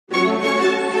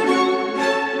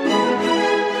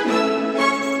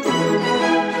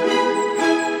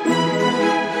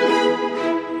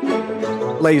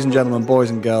Ladies and gentlemen, boys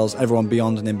and girls, everyone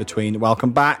beyond and in between,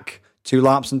 welcome back to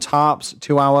LARPs and TARPs,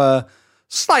 to our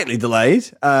slightly delayed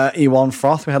E1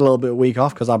 Froth. We had a little bit of week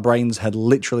off because our brains had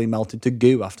literally melted to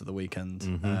goo after the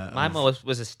weekend. Mine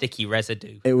was a sticky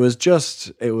residue. It was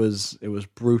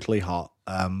brutally hot.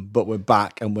 But we're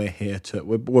back and we're here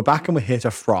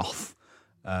to froth.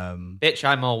 Bitch,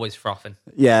 I'm always frothing.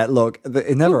 Yeah, look,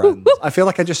 it never ends. I feel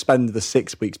like I just spend the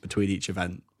 6 weeks between each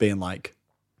event being like,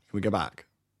 can we go back?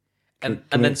 And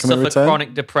then suffer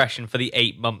chronic depression for the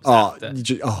 8 months after.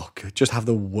 Just have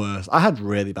the worst. I had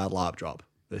really bad LARP drop.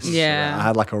 I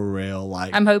had like a real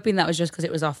like. I'm hoping that was just because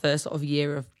it was our first sort of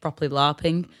year of properly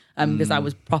LARPing, because I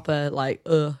was proper like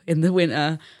in the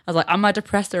winter. I was like, am I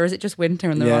depressed or is it just winter?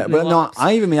 And yeah, but no,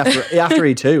 I even mean after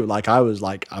E2, like I was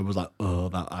like,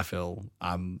 that I feel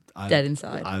I'm dead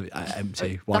inside. I'm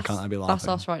empty. Why can't I be LARPing? That's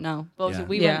us right now. But obviously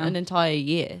we went an entire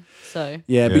year, so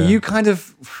but you kind of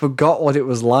forgot what it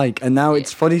was like, and now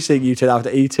it's funny seeing you two after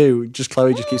E2. Just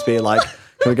Chloe just keeps being like.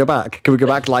 Can we go back? Can we go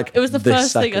back? Like it was the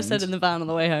first second? thing I said in the van on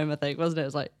the way home. I think wasn't it? It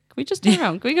was like, can we just turn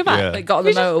around? Can we go back? Yeah. Like got on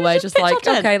the motorway, just like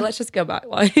okay, let's just go back.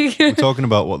 Like We're talking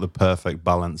about what the perfect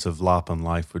balance of LARP and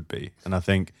life would be, and I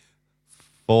think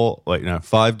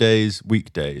 5 days,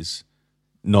 weekdays,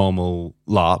 normal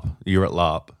LARP, you're at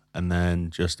LARP, and then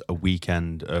just a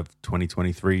weekend of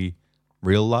 2023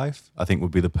 real life. I think would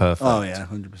be the perfect.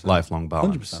 100%. Lifelong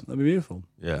balance. 100%. That'd be beautiful.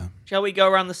 Yeah. Shall we go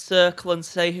around the circle and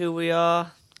say who we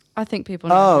are? I think people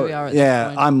know who we are at this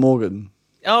point. I'm Morgan.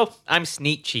 Oh, I'm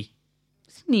Sneechy.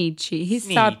 Sneechy.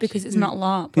 He's sad because it's not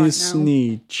LARP He's right now.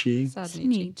 Sneechy.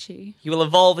 Sneechy. He will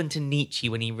evolve into Nietzsche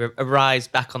when he arrives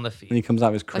back on the field. When he comes out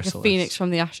of his Like chrysalis. a phoenix from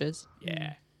the ashes.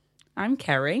 Yeah. I'm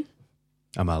Kerry.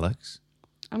 I'm Alex.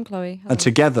 I'm Chloe. Hello. And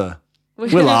together, we're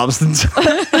LARPs and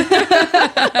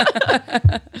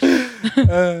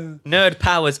Nerd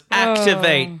powers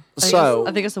activate.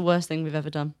 I think it's the worst thing we've ever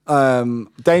done.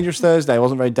 Dangerous Thursday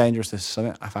wasn't very dangerous. This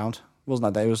I found it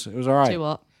wasn't that day. It was all right. Too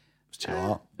hot. It was too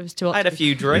hot. It was too hot. I had a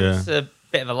few drinks, a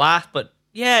bit of a laugh, but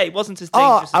yeah, it wasn't as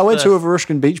Oh, dangerous. I went as to a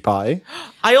Varushkan beach party.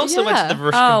 I also went to the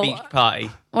Varushkan Oh. beach party.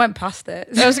 I went past it.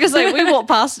 I was going to say, we walked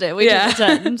past it. We didn't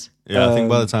pretend. Yeah, I think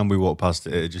by the time we walked past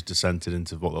it, it just descended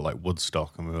into what looked like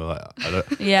Woodstock, and we were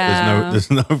like, Yeah.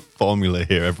 there's no formula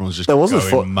here. Everyone's just There wasn't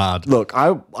going mad. Look,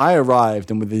 I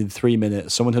arrived and within 3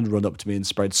 minutes, someone had run up to me and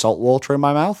sprayed salt water in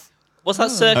my mouth. Was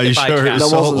that circuit Are you by sure it chance? was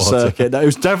That salt wasn't water? circuit. No, it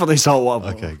was definitely salt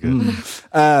water. Okay,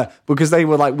 good. Because they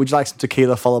were like, "Would you like some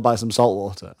tequila followed by some salt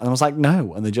water?" And I was like,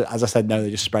 "No." And they just, as I said, no, they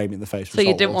just sprayed me in the face. So with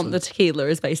you salt didn't water. want the tequila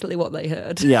is basically what they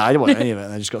heard. Yeah, I didn't want any of it.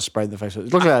 And I just got sprayed in the face.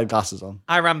 Luckily, I had glasses on.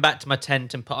 I ran back to my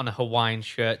tent and put on a Hawaiian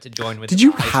shirt to join with. Did the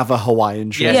you guys. have a Hawaiian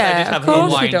shirt? Yes, Yeah, I did have of a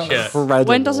course Hawaiian he does. shirt. Incredible.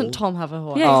 When doesn't Tom have a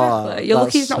Hawaiian? Yeah, exactly. You're lucky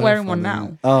That's he's not so wearing one funny.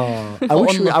 now. Oh, I Or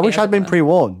wish unlucky, I'd been as it were.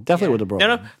 pre-warned. Definitely would have brought.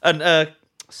 No, one. and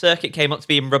Circuit came up to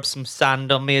me and rubbed some sand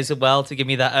on me as well to give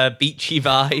me that beachy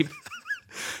vibe.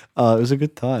 Oh, it was a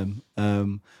good time.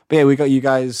 But yeah, we got you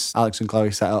guys, Alex and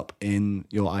Chloe, set up in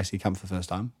your IC camp for the first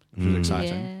time, which was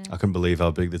exciting. Yeah. I couldn't believe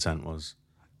how big the tent was.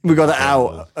 We got it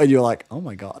out, and you were like, "Oh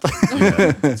my god!"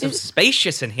 It's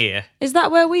spacious in here. Is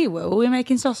that where we were? Were we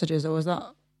making sausages, or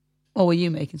were you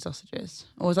making sausages,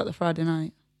 or was that the Friday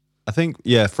night? I think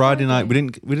Friday night we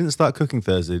didn't start cooking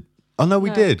Thursday. Oh no,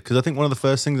 we did, because I think one of the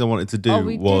first things I wanted to do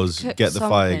We did was cook get the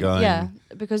fire something. going. Yeah,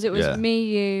 because it was Yeah. me,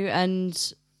 you,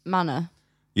 and Manna.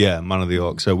 Yeah, Man of the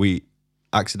Orc. So we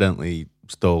accidentally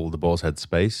stole the Boar's Head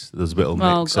space. There was a bit of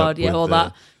Oh mix god, up yeah, with all the,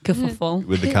 that kerfuffle.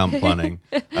 with the camp planning.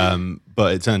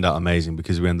 But it turned out amazing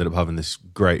because we ended up having this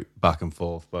great back and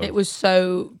forth. Both. It was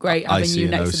so great having IC you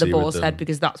and next to the OC with Boar's them. Head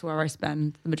because that's where I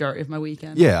spend the majority of my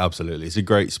weekend. Yeah, absolutely. It's a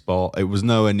great spot. It was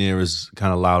nowhere near as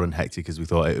kind of loud and hectic as we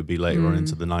thought it would be later on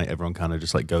into the night. Everyone kind of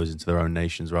just like goes into their own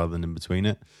nations rather than in between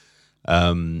it.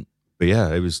 But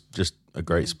yeah, it was just a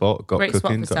great spot. Got Great spot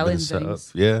cooking, for got everything selling set up.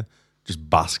 things. Yeah, just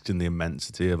basked in the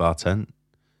immensity of our tent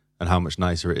and how much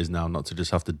nicer it is now not to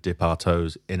just have to dip our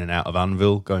toes in and out of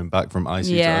Anvil, going back from IC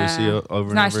to OC over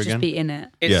It's and nice over to again. just be in it.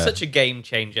 It's Yeah. such a game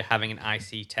changer having an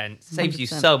IC tent. Saves you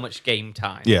 100%. so much game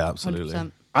time. Yeah, absolutely.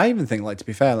 100%. I even think, like, to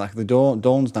be fair, like the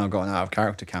Dawn's now got an out of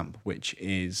character camp, which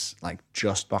is like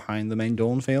just behind the main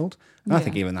Dawn field. And I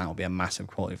think even that will be a massive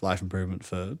quality of life improvement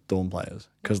for Dawn players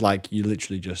because, like, you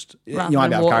literally just Rather you might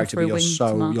be than out of walking character, but through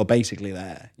Wintermark. you're basically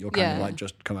there. You're kind of Yeah. like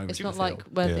just come over It's to not the like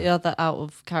field. where Yeah. the other out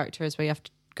of character is where you have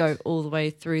to go all the way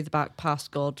through the back past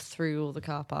God, through all the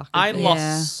car park. and I things. lost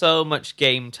Yeah. so much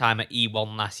game time at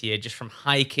E1 last year just from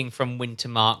hiking from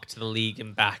Wintermark to the League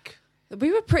and back.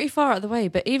 We were pretty far out of the way,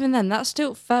 but even then, that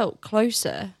still felt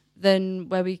closer than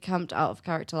where we camped out of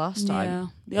character last time. Yeah.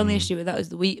 The only issue with that is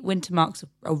the Wintermark's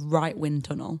a right wind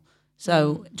tunnel.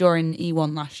 So during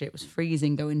E1 last year, it was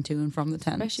freezing going to and from the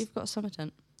tent. Especially if you've got a summer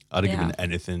tent. I'd have Yeah. given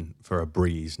anything for a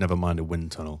breeze, never mind a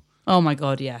wind tunnel. Oh my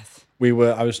God, yes. I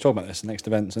was talking about this the next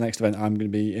event. So next event, I'm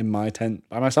going to be in my tent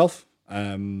by myself.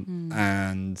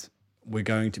 And we're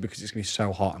going to, because it's going to be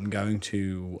so hot, I'm going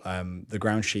to, the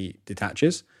ground sheet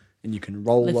detaches and you can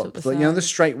roll Lift up, up the the, you know, the sides.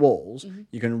 straight walls,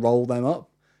 you can roll them up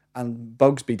and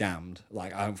bugs be damned.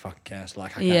 Like, I don't fucking care. So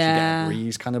like, I can actually get Yeah. a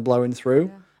breeze kind of blowing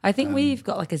through. I think we've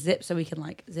got like a zip so we can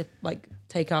like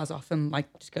take ours off and like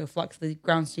just go flex. The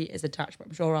ground sheet is attached, but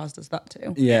I'm sure ours does that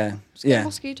too. Yeah. Just get a Yeah.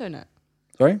 mosquito net.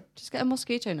 Sorry? Just get a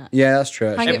mosquito net. Yeah, that's true.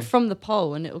 Hang actually. it from the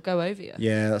pole and it'll go over you.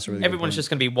 Yeah, that's a really good Everyone's point. just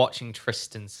going to be watching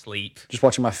Tristan sleep. Just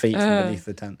watching my feet from beneath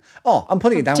the tent. Oh, I'm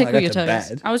putting it down when I Tickle get to your toes.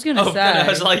 bed. I was gonna Oh, say. no, I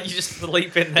was like, you just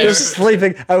sleep in there. Just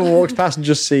sleeping. Everyone walks past and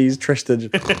just sees Tristan.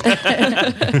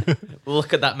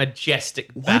 Look at that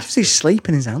majestic Why does bastard. he sleep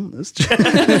in his antlers?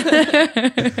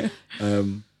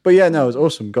 But yeah, no, it was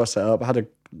awesome. Got set up. I had a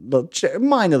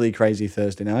minorly crazy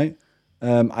Thursday night.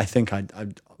 I think I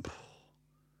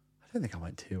don't think I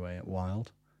went too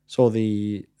wild. Saw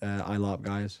the iLARP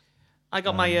guys. I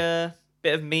got my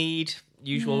bit of mead,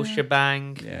 usual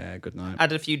shebang. Yeah, good night.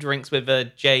 Had a few drinks with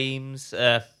James,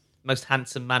 most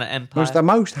handsome man at Empire. Was the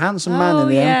most handsome man in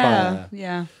the Empire.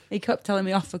 Yeah. He kept telling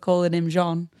me off for calling him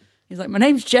John. He's like, my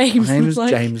name's James. My name's I was like,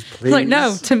 James, I was like, no,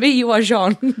 please. to me you are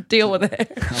Jean. Deal with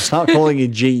it. I'll start calling you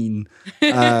Gene.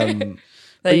 There you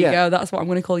yeah. go. That's what I'm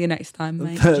going to call you next time,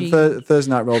 mate. Jean. Thursday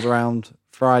night rolled around.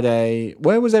 Friday,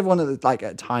 where was everyone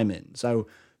at timing? So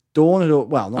Dawn had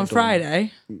not On Dawn.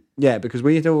 Friday. Yeah, because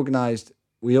we had organised.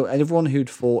 Everyone who'd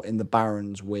fought in the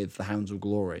Barons with the Hounds of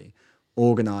Glory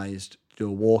organised to do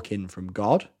a walk in from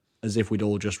God, as if we'd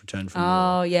all just returned from war.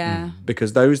 Oh, yeah.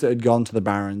 Because those that had gone to the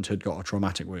Barons had got a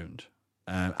traumatic wound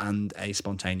and a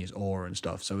spontaneous aura and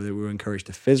stuff. So they were encouraged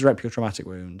to fizz rep your traumatic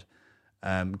wound,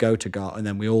 go to God, and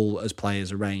then we all, as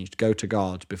players, arranged go to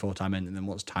God before time in, and then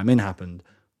once time in happened,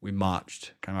 we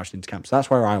marched into camp. So that's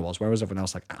where I was. Where was everyone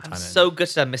else? Like at time in. So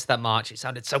gutted I missed that march. It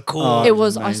sounded so cool. Oh, It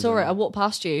was was. I saw it. I walked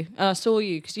past you and I saw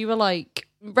you because you were like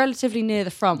relatively near the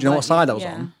front. Do you know what weren't side I was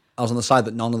Yeah. on? I was on the side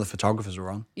that none of the photographers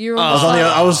were on. You were I on was the on the.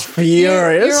 side. I was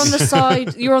furious. You're on the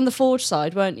side. You're on the forge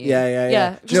side, weren't you? Yeah.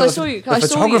 Yeah, Do you know because I saw you. The I saw you.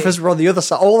 photographers were on the other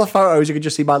side. All the photos, you could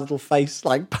just see my little face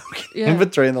like poking Yeah. in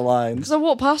between the lines. Because I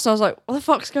walked past and I was like, what the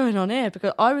fuck's going on here?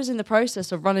 Because I was in the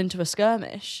process of running to a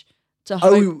skirmish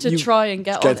to you try and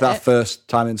get Get on to that it. first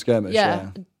time in skirmish. Yeah.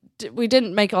 We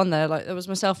didn't make it on there. Like there was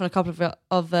myself and a couple of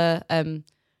other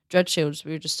dread shields.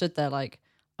 We were just stood there like,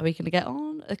 are we going to get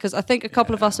on? Because I think a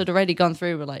couple of us had already gone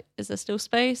through. We're like, is there still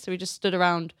space? So we just stood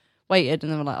around, waited,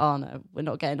 and then we're like, oh no, we're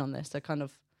not getting on this. So kind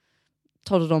of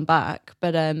toddled on back.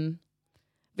 But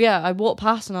yeah, I walked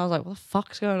past and I was like, what the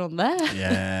fuck's going on there?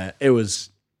 Yeah, it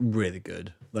was really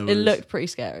good. It looked pretty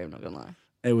scary, I'm not going to lie.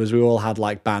 It was. We all had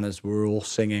like banners. We were all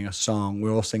singing a song. We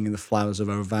were all singing "The Flowers of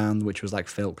Ovan," which was like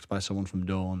filked by someone from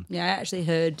Dawn. Yeah, I actually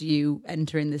heard you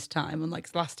entering this time. And like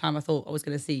last time I thought I was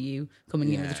going to see you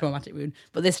coming in with a traumatic wound.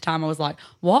 But this time I was like,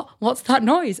 what? What's that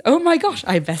noise? Oh my gosh,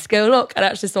 I best go look. And I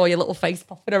actually saw your little face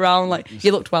popping around. Like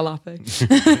you looked well happy.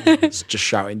 It's just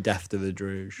shouting "Death to the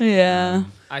Druge." Yeah.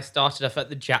 I started off at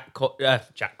the Jack Door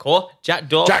Jack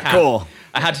camp. Core.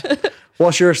 I had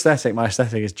What's your aesthetic? My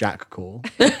aesthetic is Jack Cool.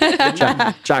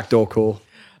 Jack Door Cool.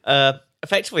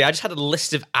 effectively, I just had a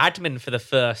list of admin for the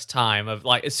first time of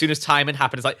like, as soon as timing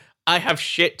happened, it's like, I have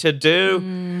shit to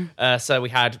do. So we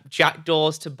had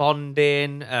jackdaws to bond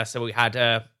in. So we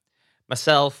had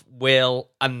myself,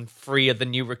 Will, and 3 of the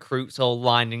new recruits all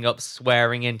lining up,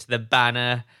 swearing into the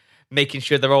banner, making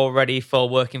sure they're all ready for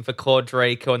working for Core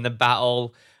Draco in the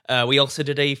battle. We also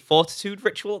did a fortitude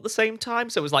ritual at the same time.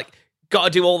 So it was like, gotta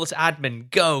do all this admin.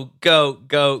 Go,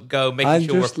 making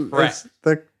sure we're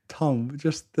prepped.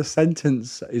 Just the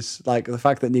sentence is like the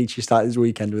fact that Nietzsche started his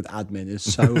weekend with admin is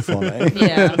so funny.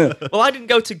 Yeah. Well, I didn't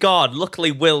go to guard.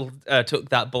 Luckily, Will took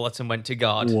that bullet and went to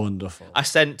guard. Wonderful. I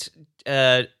sent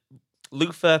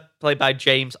Luther, played by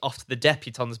James, off to the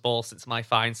Deputons ball since my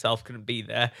fine self couldn't be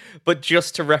there. But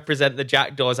just to represent the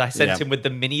jackdaws, I sent Yeah. him with the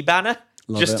mini banner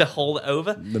Love just it. to hold it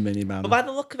over. The mini man. But by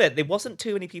the look of it, there wasn't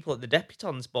too many people at the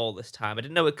Deputons ball this time. I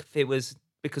didn't know if it was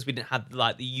because we didn't have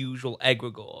like the usual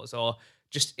egregores or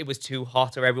just it was too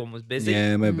hot or everyone was busy.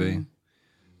 Yeah, maybe.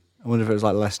 I wonder if it was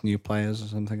like less new players or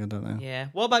something. I don't know. Yeah.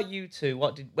 What about you two?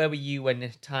 Where were you when the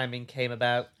timing came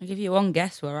about? I'll give you one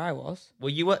guess where I was. Were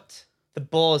you at the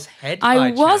Boar's Head? I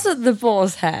by was chance? at the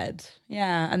Boar's Head.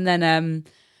 Yeah. And then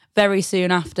very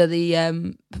soon after,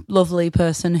 the lovely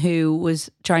person who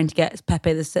was trying to get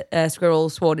Pepe the squirrel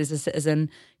sworn as a citizen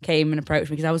came and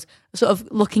approached me, because I was sort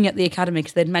of looking at the academy,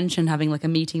 because they'd mentioned having like a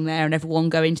meeting there and everyone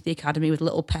going to the academy with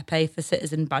little Pepe for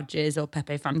citizen badges or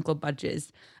Pepe fan club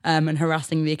badges, and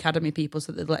harassing the academy people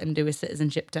so that they'd let him do his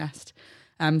citizenship test.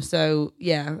 So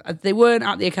yeah, they weren't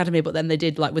at the academy, but then they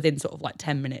did, like within sort of like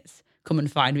 10 minutes, come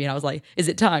and find me, and I was like, "Is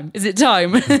it time? Is it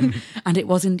time?" And it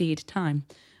was indeed time.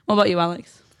 What about you,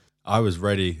 Alex? I was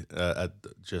ready at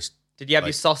just. Did you have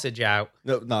your sausage out?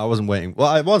 No, I wasn't waiting. Well,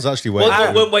 I was actually waiting.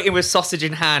 Well, we're waiting with sausage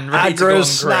in hand, ready to go Aggro on grill.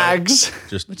 snags.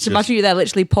 Just Imagine you there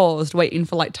literally paused, waiting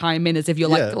for like time in, as if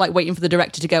you're Yeah. like waiting for the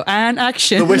director to go, and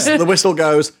action. The whistle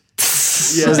goes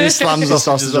as he slams the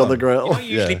sausage on the grill. You don't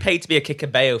usually Yeah. pay to be a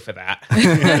kickabayo for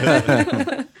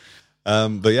that.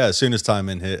 But yeah, as soon as time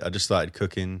in hit, I just started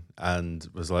cooking and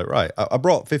was like, right, I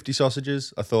brought 50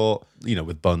 sausages. I thought,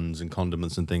 with buns and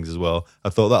condiments and things as well. I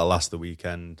thought that'll last the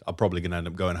weekend. I'm probably going to end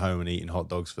up going home and eating hot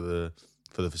dogs for the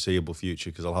foreseeable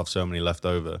future, because I'll have so many left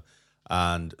over.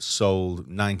 And sold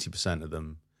 90% of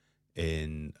them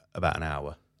in about an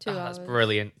hour. 2 That's hours.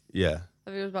 brilliant. Yeah.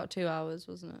 I think it was about 2 hours,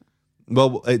 wasn't it?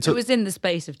 Well, it It took. was in the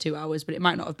space of 2 hours, but it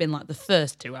might not have been like the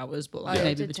first 2 hours, but like Yeah. It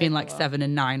maybe did between take a like while. 7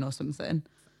 and 9 or something.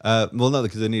 Well, no,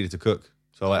 because they needed to cook.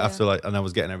 So like Yeah. after and I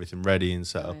was getting everything ready and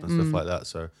set up and stuff like that.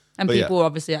 So And but people were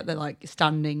obviously at the like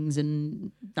standings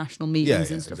and national meetings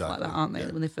yeah, and stuff like exactly. that, aren't they?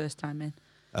 Yeah. When they first time in.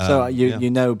 So yeah. you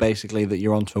know basically that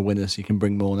you're onto a winner, so you can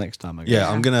bring more next time. I guess. Yeah,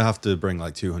 I'm gonna have to bring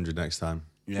like 200 next time.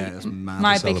 Yeah, it's mad.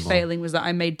 My sell big them all. failing was that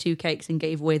I made 2 cakes and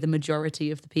gave away the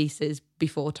majority of the pieces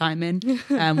before time in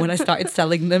when I started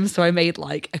selling them. So I made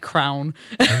like a crown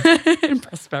in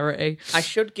prosperity. I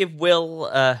should give Will,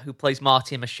 who plays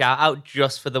Martin, a shout out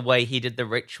just for the way he did the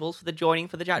rituals for the joining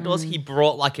for the jackdaws. He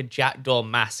brought like a jackdaw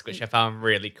mask, which I found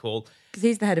really cool. Because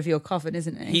he's the head of your coven,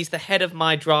 isn't he? He's the head of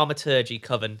my dramaturgy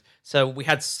coven. So we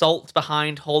had Salt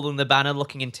behind holding the banner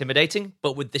looking intimidating,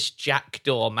 but with this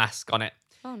jackdaw mask on it.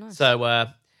 Oh, nice. So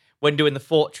when doing the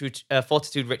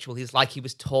fortitude ritual, he's like he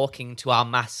was talking to our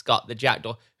mascot, the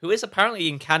jackdaw, who is apparently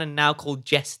in canon now called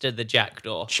Jester the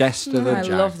Jackdaw. Chester the I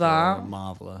love Jackdaw, that.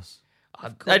 marvelous. I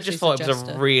course just he's thought a it was a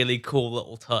jester. really cool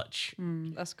little touch.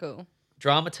 That's cool.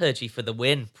 Dramaturgy for the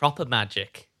win. Proper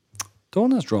magic.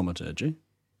 Dawn has dramaturgy.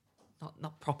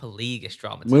 Not proper leaguish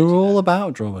dramaturgy. We're all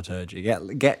about dramaturgy. Get.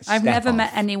 I've step never off.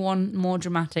 met anyone more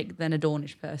dramatic than a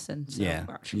Dornish person. So, Yeah,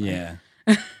 actually. yeah.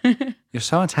 You're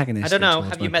so antagonistic. I don't know. towards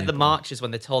Have you my met the people. Marches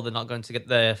when they're told they're not going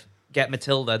to get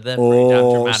Matilda? They're pretty damn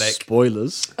Oh, dramatic.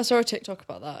 spoilers! I saw a TikTok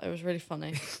about that. It was really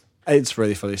funny. It's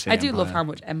really funny. I do love how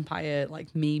much Empire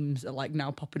like memes are like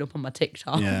now popping up on my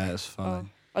TikTok. Yeah, it's funny.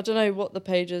 I don't know what the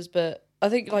page is, but I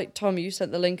think like Tom, you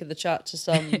sent the link in the chat to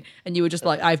some. And you were just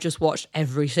like, I've just watched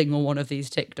every single one of these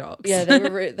TikToks. Yeah,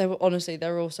 they were honestly, they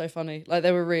were all so funny. Like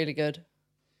they were really good.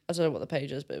 I don't know what the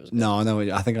page is, but it was good. No, I know.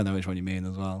 I think I know which one you mean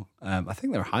as well. I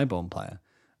think they're a highborn player.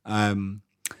 That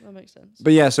makes sense.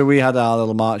 But yeah, so we had our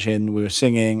little march in. We were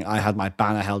singing. I had my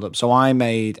banner held up. So I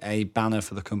made a banner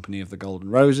for the Company of the Golden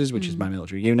Roses, which is my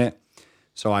military unit.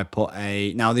 So I put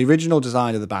now the original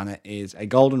design of the banner is a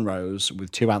golden rose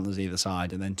with 2 antlers either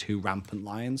side and then 2 rampant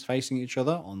lions facing each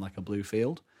other on like a blue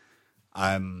field.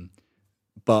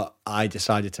 But I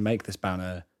decided to make this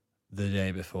banner the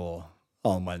day before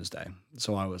on Wednesday.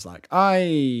 So I was like,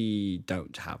 I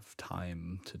don't have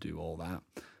time to do all that.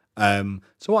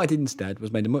 So what I did instead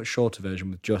was made a much shorter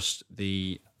version with just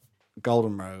the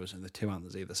golden rose and the 2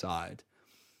 antlers either side.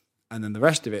 And then the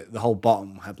rest of it, the whole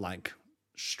bottom had like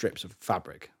strips of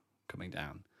fabric coming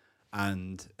down.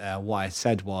 And what I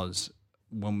said was,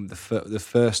 when the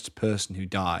first person who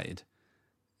died,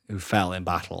 who fell in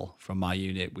battle from my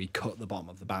unit, we cut the bottom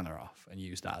of the banner off and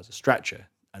used that as a stretcher.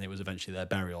 And it was eventually their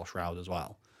burial shroud as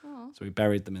well. So we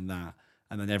buried them in that.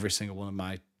 And then every single one of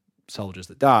my soldiers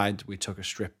that died, we took a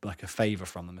strip, like a favour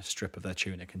from them, a strip of their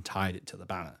tunic and tied it to the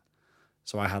banner.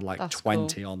 So I had like That's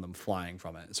 20 on them flying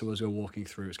from it. So as we were walking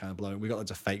through, it was kind of blowing. We got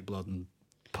loads of fake blood and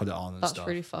put it on and That's stuff.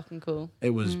 really fucking cool.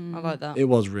 It was I like that. it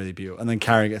was really beautiful. And then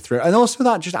carrying it through. And also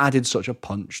that just added such a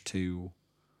punch to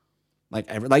like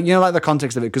the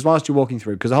context of it. Because whilst you're walking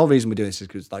through, because the whole reason we're doing this is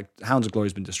because like Hounds of Glory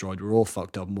has been destroyed. We're all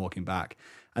fucked up and walking back.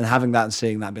 And having that and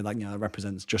seeing that being like, that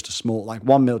represents just a small, like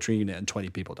 1 military unit and 20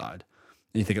 people died.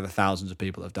 And you think of the thousands of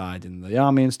people that have died in the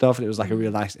army and stuff. And it was like a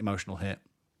real nice emotional hit.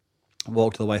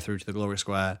 Walked all the way through to the Glory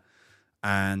Square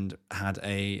and had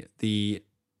the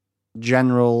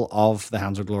general of the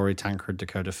Hounds of Glory, Tancred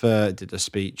Dakota Fur, did a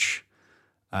speech,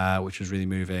 which was really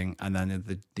moving. And then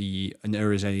the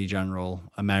Urizeni general,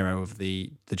 Amero of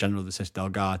the general of the Citadel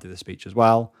Guard, did a speech as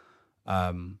well,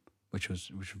 which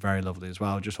was very lovely as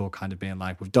well. Just all kind of being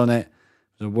like, we've done it.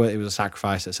 It It was a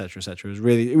sacrifice, etc., etc.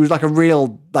 It was like a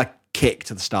real like kick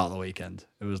to the start of the weekend.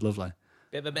 It was lovely.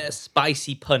 Bit of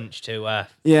spicy punch to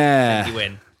Yeah, you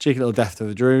win. cheeky little death to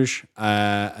the Druge,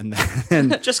 and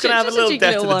then Just gonna have a Just a little cheeky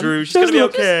death to little the one. Druge. It's gonna be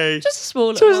okay. Just a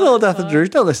small so it was a little death to one. the Druge.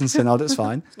 Don't listen, Synod, it's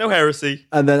fine. No heresy.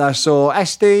 And then I saw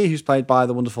Esty, who's played by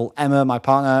the wonderful Emma, my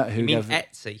partner, You mean gave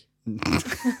Etsy?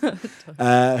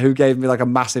 who gave me like a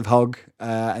massive hug,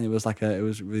 and it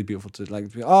was really beautiful to like,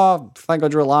 oh, thank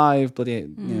God you're alive, bloody,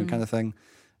 kind of thing.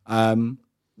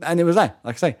 And it was like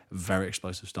I say, a very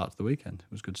explosive start to the weekend.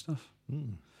 It was good stuff.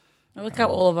 Look how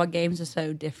all of our games are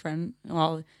so different.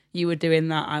 While you were doing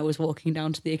that, I was walking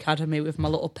down to the academy with my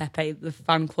little Pepe, the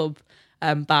fan club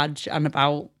badge, and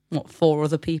about 4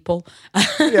 other people.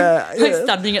 Yeah, Like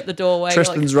standing at the doorway.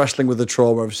 Tristan's wrestling with the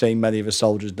trauma of seeing many of his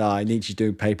soldiers die. Nietzsche's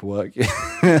doing paperwork.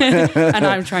 and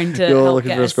I'm trying to You're help looking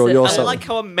get for a us score. to- You're I so- like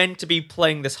how I'm meant to be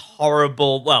playing this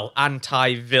horrible,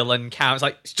 anti-villain count. It's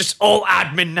like it's just all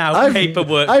admin now,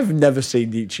 paperwork. I've never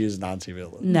seen Nietzsche as an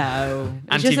anti-villain. No.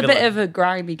 He's just a Anti-villain. bit of a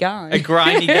grimy guy. A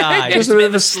grimy guy, Just a bit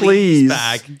of a sleaze.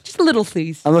 bag. Just a little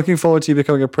sleaze. I'm looking forward to you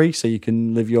becoming a priest so you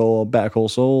can live your Better Call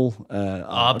Saul.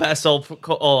 Oh, better soul,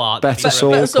 all art. Better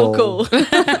Saul. That's so cool.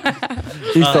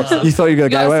 You thought you were going to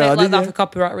get Gotta away say with it like that, that didn't for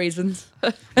copyright reasons.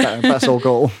 you? Better Saul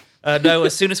cool. No,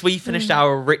 as soon as we finished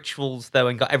our rituals, though,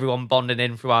 and got everyone bonded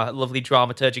in through our lovely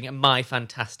dramaturging and my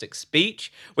fantastic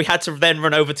speech, we had to then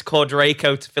run over to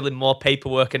Cordraco to fill in more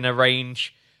paperwork and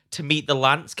arrange to meet the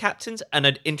lance captains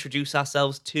and introduce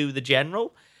ourselves to the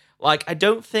general. Like, I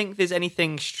don't think there's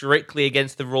anything strictly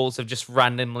against the rules of just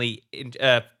randomly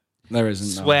There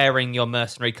isn't. No. swearing your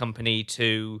mercenary company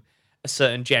to a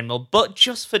certain general, but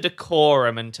just for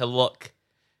decorum and to look,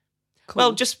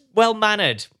 well, just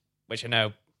well-mannered, which I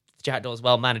know Jackdaw's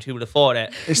well-mannered, who would have thought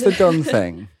it? It's the done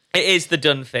thing. It is the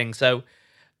done thing, so...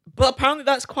 But apparently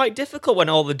that's quite difficult when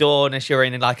all the Dornish are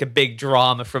in like a big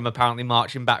drama from apparently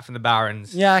marching back from the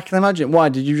Barons. Yeah, I can imagine. Why?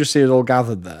 Did you just see it all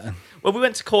gathered there? Well, we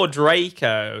went to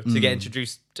Cordraco to get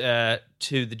introduced to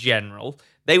the general.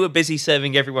 They were busy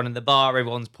serving everyone in the bar.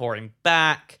 Everyone's pouring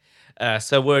back.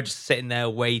 So we're just sitting there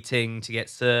waiting to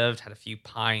get served. Had a few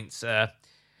pints.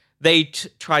 They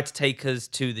tried to take us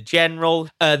to the general.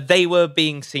 They were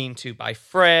being seen to by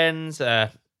friends.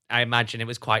 I imagine it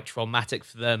was quite traumatic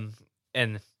for them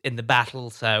in the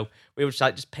battle. So we were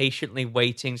just patiently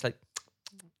waiting, just like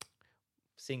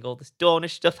seeing all this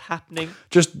Dornish stuff happening.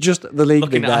 Just the league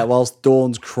Looking being there at- whilst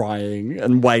Dawn's crying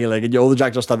and wailing, and all the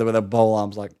Jackdaws standing with their pole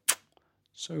arms like,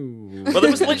 so... Well, it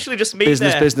was literally just me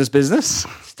business, there, business.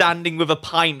 standing with a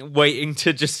pint, waiting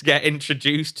to just get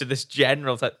introduced to this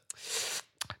general. It's like,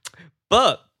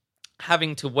 but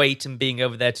having to wait and being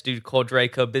over there to do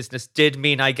Cordraco business did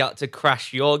mean I got to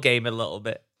crash your game a little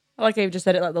bit. I like how you've just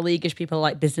said it like the Leaguish people are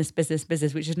like business, business,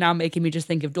 business, which is now making me just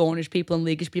think of Dornish people and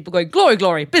Leaguish people going glory,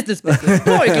 glory, business, business,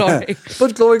 glory, glory.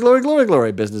 But glory, glory, glory,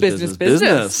 glory. Business, business,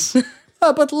 Business, business.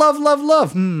 But love, love,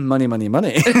 love. Money, money,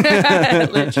 money.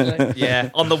 Literally. Yeah,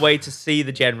 on the way to see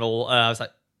the general, I was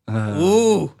like,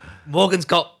 ooh, Morgan's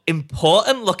got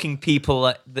important looking people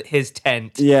at his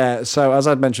tent. Yeah, so as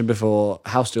I'd mentioned before,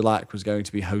 House Dulac was going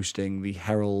to be hosting the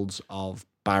Heralds of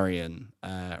Barrion.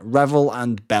 Revel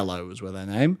and Bellows were their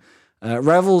name.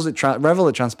 Revel, it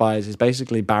transpires, is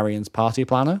basically Barrion's party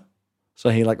planner. So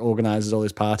he like organizes all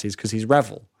his parties because he's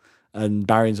Revel. And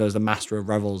Barrion's always the master of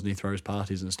revels and he throws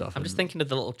parties and stuff. I'm just thinking of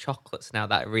the little chocolates now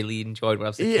that I really enjoyed when I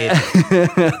was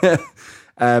a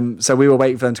kid. So we were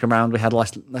waiting for them to come around. We had a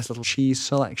nice little cheese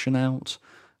selection out.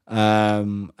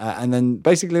 And then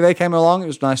basically they came along. It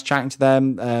was nice chatting to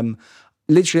them.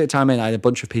 Literally at the time I had a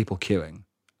bunch of people queuing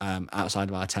outside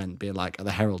of our tent being like, are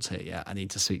the heralds here? Yeah, I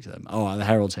need to speak to them. Oh, are the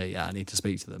heralds here? Yeah, I need to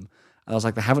speak to them. And I was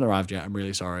like, they haven't arrived yet. I'm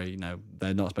really sorry. You know,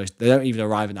 they're not supposed to, they don't even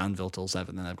arrive in Anvil till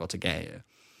 7, then they've got to get here.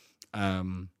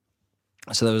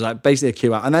 So there was like basically a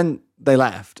queue out, and then they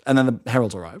left, and then the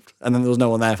heralds arrived, and then there was no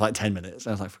one there for like 10 minutes.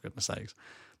 And I was like, for goodness sakes.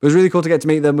 But it was really cool to get to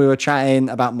meet them. We were chatting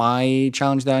about my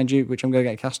challenge there in Duke, which I'm going to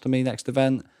get cast to me next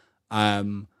event.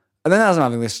 And then as I'm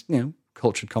having this,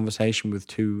 cultured conversation with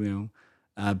two,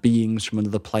 beings from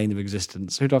another plane of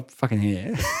existence. Who do I fucking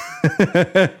hear?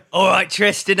 All right,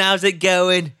 Tristan, how's it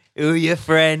going? Who are your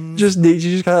friends? Just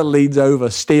Nietzsche just kind of leans over,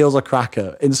 steals a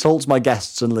cracker, insults my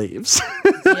guests, and leaves.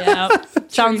 Yeah,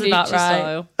 sounds True about Nietzsche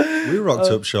right. style. We rocked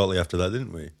up shortly after that,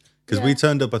 didn't we? Because we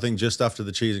turned up, I think, just after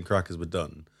the cheese and crackers were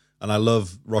done. And I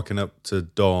love rocking up to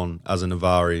Dawn as a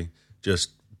Navari,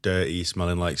 just dirty,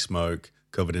 smelling like smoke,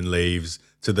 covered in leaves,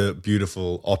 to the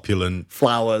beautiful, opulent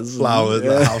Flowers.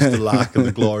 the House de Lac and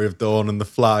the Glory of Dawn and the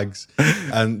flags.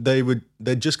 And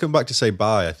they'd just come back to say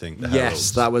bye, I think. The Yes,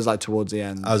 heralds. that was like towards the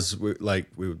end. As we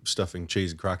were stuffing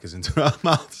cheese and crackers into our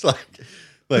mouths, like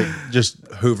like just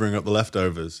hoovering up the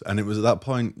leftovers. And it was at that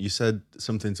point you said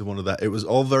something to one of that. It was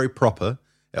all very proper.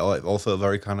 It all felt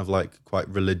very kind of like quite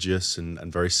religious and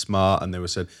very smart. And they were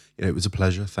said, it was a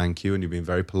pleasure, thank you. And you've been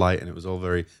very polite, and it was all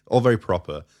very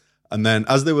proper. And then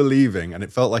as they were leaving, and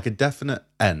it felt like a definite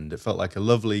end, it felt like a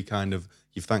lovely kind of,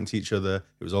 you've thanked each other,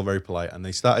 it was all very polite, and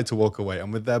they started to walk away,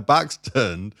 and with their backs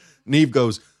turned, Neve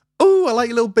goes, "Oh, I like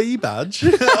your little bee badge."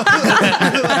 I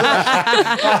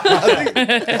think,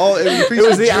 It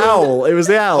was the owl. It was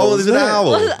the owl. Oh, there's an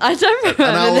owl. I don't remember.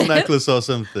 An owl this. necklace or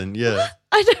something, yeah.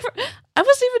 I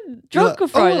wasn't even drunk on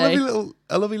You're like, Friday.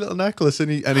 I love your little necklace.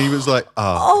 And he was like,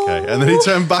 okay. And then he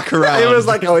turned back around. It was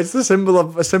like, oh, it's a symbol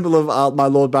of my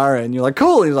Lord Barry. And you're like,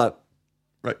 cool. And he's like,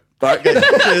 right. Fucking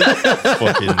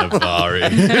Navari.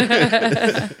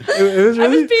 it was I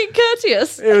really, was being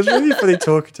courteous. it was really funny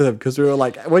talking to them because we were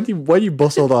like, when you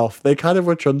bustled off, they kind of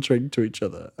were chuntering to each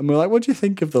other. And we were like, what do you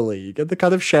think of the league? And they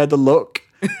kind of shared a look.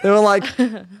 They were like,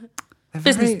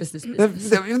 Business. They're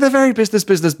very business.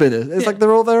 It's like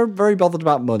they're very bothered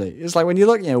about money. It's like when you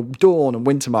look, Dawn and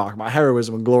Wintermark about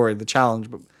heroism and glory, the challenge,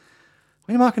 but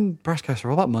Wintermark and Breastcoast are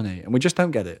all about money, and we just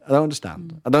don't get it. I don't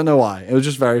understand. I don't know why. It was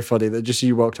just very funny that just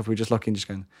you walked up, we were just looking, just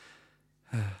going.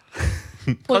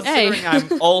 Considering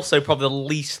I'm also probably the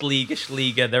least leaguish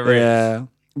leaguer there is. Yeah,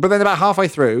 but then about halfway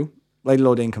through, Lady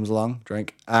Lordine comes along,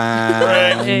 drink,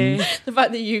 and The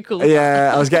fact that you called.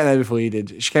 yeah, I was getting there before you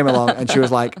did. She came along and she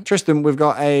was like, "Tristan,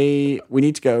 we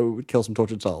need to go kill some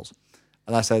tortured souls."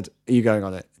 And I said, "Are you going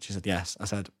on it?" She said, "Yes." I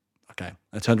said, "Okay."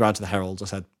 I turned around to the heralds. I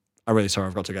said, "I'm really sorry,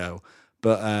 I've got to go,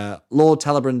 but Lord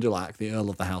Telebrand Dulac, the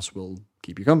Earl of the House, will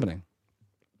keep you company."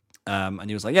 And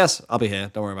he was like, "Yes, I'll be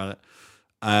here. Don't worry about it."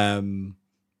 And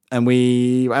I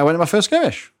went to my first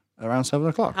skirmish around 7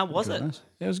 o'clock. How was it? Nice.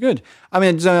 It was good. I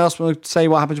mean, does anyone else want to say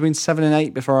what happened between 7 and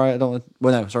 8 before I don't?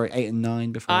 Well, no, sorry, 8 and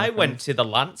 9 before. I went to the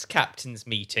Lance Captain's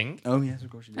meeting. Oh yes,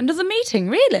 of course you did. Another meeting,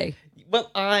 really?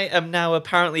 Well, I am now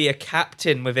apparently a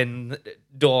captain within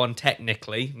Dawn,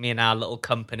 technically, me and our little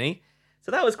company.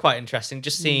 So that was quite interesting,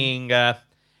 just seeing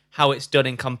how it's done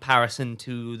in comparison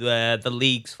to the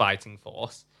League's fighting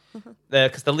force.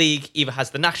 Because the League either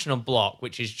has the national block,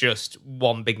 which is just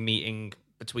one big meeting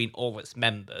between all its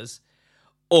members,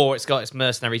 or it's got its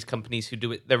mercenaries companies who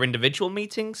do their individual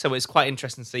meetings. So it's quite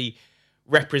interesting to see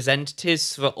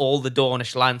representatives for all the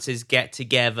Dornish lances get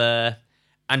together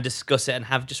and discuss it and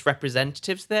have just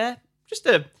representatives there. Just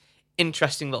a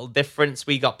interesting little difference.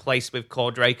 We got placed with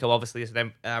Cordraco, obviously, as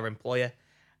our employer,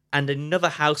 and another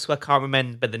house who I can't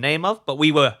remember the name of, but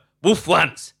we were Wolf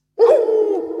Lance.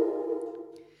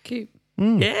 Cute.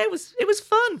 Yeah, it was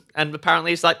fun. And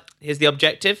apparently it's like, here's the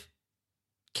objective.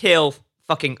 Kill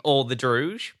fucking all the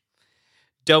Druge.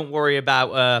 Don't worry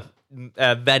about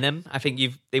venom. I think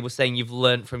they were saying you've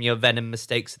learned from your venom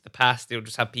mistakes of the past. You'll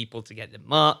just have people to get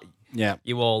Yeah.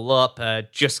 you all up.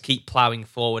 Just keep plowing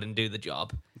forward and do the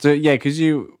job. So yeah, because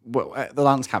the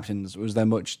Lance Captains, was there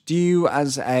much? Do you,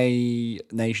 as a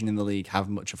nation in the League, have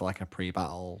much of like a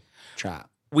pre-battle chat?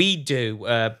 We do,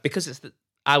 because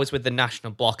I was with the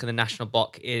National Block, and the National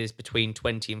Block is between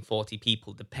 20 and 40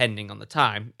 people, depending on the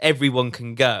time. Everyone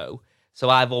can go. So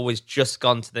I've always just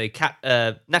gone to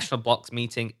the National Block's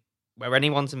meeting where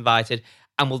anyone's invited,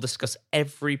 and we'll discuss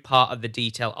every part of the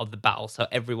detail of the battle. So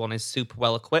everyone is super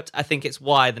well equipped. I think it's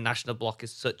why the National Block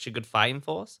is such a good fighting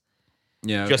force.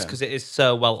 Yeah, Just because it is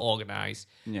so well organized.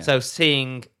 Yeah. So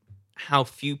seeing how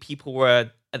few people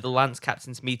were at the Lance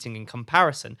Captain's meeting in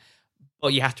comparison,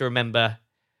 but you have to remember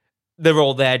they're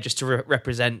all there just to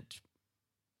represent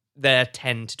their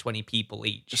 10 to 20 people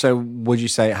each. So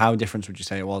how different would you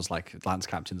say it was, like Lance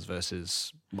Captains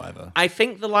versus whatever? I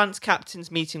think the Lance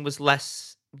Captain's meeting was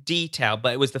less detailed,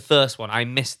 but it was the first one. I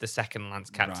missed the second Lance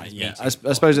Captain's meeting. I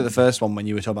suppose at the first one, when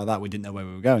you were talking about that, we didn't know where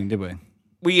we were going, did we?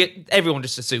 Everyone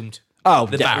just assumed. Oh,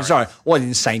 The yeah, Barons. sorry. What an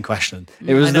insane question.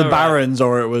 It was I know, the right? Barons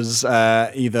or it was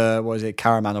either,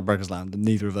 Caraman or Breakersland, and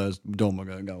neither of those Dawn were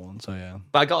going to go on, so yeah.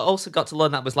 But I also got to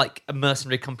learn that was like a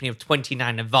mercenary company of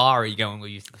 29 Navari going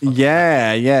with you to the fucking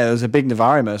Yeah, there was a big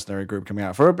Navari mercenary group coming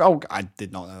out. I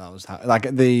did not know that was like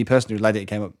the person who led it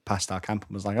came up past our camp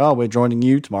and was like, "Oh, we're joining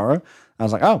you tomorrow." I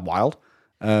was like, "Oh, wild."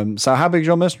 So how big is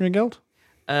your mercenary guild?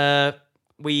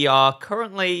 We are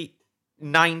currently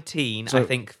 19, I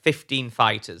think 15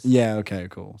 fighters. Yeah, okay,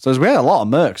 cool. So we had a lot of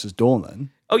mercs as Dawn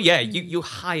then. Oh yeah, you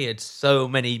hired so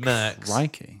many mercs.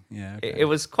 Crikey. Yeah. Okay. It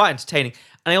was quite entertaining.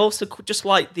 And I also just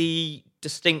like the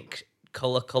distinct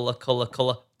colour,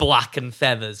 black and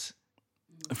feathers.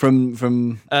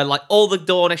 From Like all the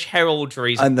Dornish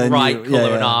heraldries And and then bright you- colour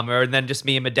yeah, and yeah. armour, and then just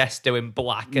me and Modesto in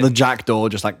black. And the jackdaw,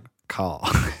 just like car.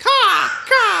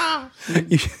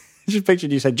 Just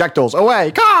pictured you say, Jackdaws,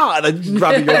 away, car! And then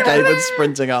grabbing your cape and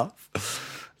sprinting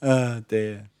off. Oh,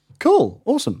 dear. Cool.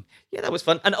 Awesome. Yeah, that was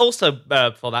fun. And also,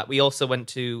 for that, we also went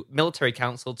to military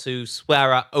council to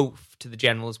swear our oath to the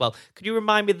general as well. Could you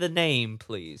remind me the name,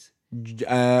 please?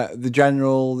 The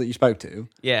general that you spoke to?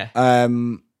 Yeah.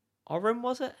 Um, Orem,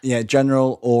 was it? Yeah,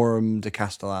 General Orem de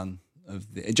Castellan,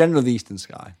 General of the Eastern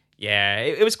Sky. Yeah,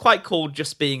 it was quite cool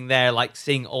just being there, like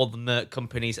seeing all the Merc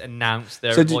companies announce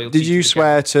their So loyalty. did you to the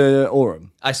swear to Orem?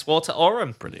 I swore to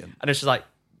Orem. Brilliant. And it's just like,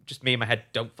 just me in my head,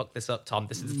 don't fuck this up, Tom.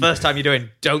 This is the first time you're doing,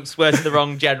 don't swear to the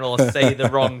wrong general or say the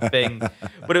wrong thing.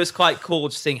 But it was quite cool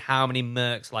just seeing how many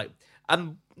Mercs, like,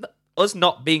 and us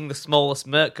not being the smallest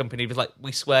Merc company, was like,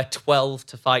 we swear 12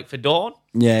 to fight for Dawn.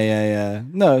 Yeah.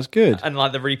 No, it's good. And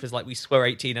like the Reapers, like, we swear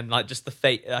 18, and like just the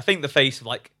face, I think the face of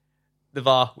like,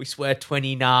 Navarre, we swear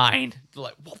 29.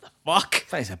 Like, what the fuck?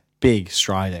 That is a big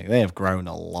striding. They have grown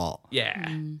a lot.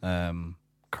 Yeah.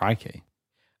 Crikey.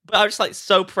 But I was just like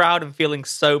so proud and feeling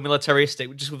so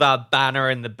militaristic, just with our banner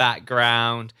in the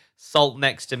background, Salt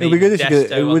next to me. It would be good if you could,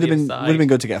 Desto it on would the have other been side.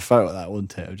 good to get a photo of that,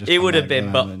 wouldn't it? Just It from would have like been,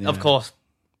 the but moment, of yeah. course,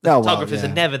 Oh, well, photographers yeah.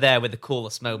 are never there with the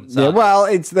coolest moments. Yeah, are they?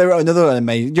 well, they're another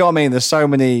amazing. You know what I mean? There's so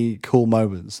many cool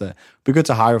moments that it'd be good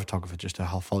to hire a photographer just to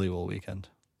follow you all weekend.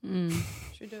 Should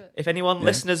we do it? If anyone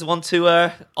listeners want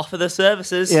to offer their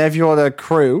services, Yeah, if you want a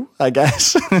crew, I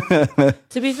guess. To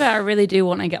be fair, I really do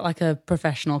want to get like a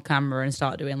professional camera and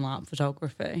start doing LARP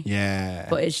photography. Yeah.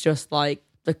 But it's just like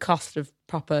the cost of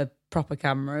proper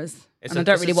cameras. It's And I a-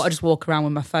 don't it's really a- want to just walk around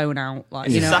with my phone out. Like,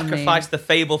 it's you a know what I mean? sacrifice the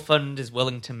Fable Fund is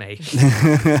willing to make.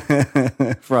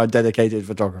 For our dedicated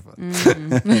photographer.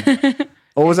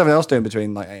 What was everyone else doing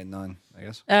between like 8 and 9, I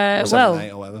guess? Or 7 and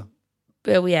 8 or whatever.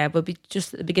 But yeah, but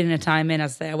just at the beginning of time in,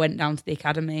 as I say, I went down to the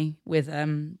academy with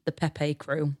the Pepe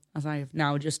crew, as I've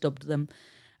now just dubbed them,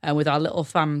 with our little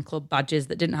fan club badges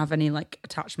that didn't have any like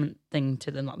attachment thing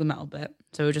to them, like the metal bit.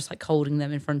 So we were just like holding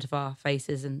them in front of our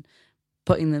faces and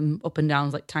putting them up and down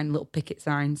as like tiny little picket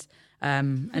signs,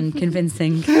 and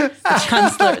convincing the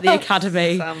chancellor at the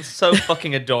academy. Sounds so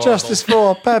fucking adorable. Justice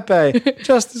for Pepe.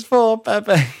 Justice for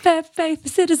Pepe. Pepe for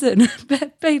citizen.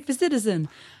 Pepe for citizen.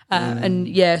 And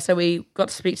yeah, so we got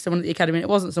to speak to someone at the academy, and it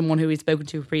wasn't someone who we'd spoken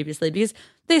to previously, because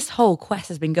this whole quest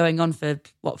has been going on for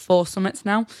 4 summits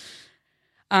now.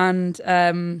 And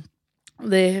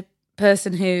the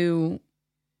person who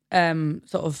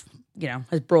sort of, you know,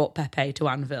 has brought Pepe to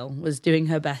Anvil was doing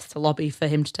her best to lobby for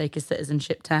him to take a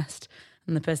citizenship test.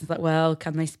 And the person's like, well,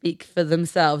 can they speak for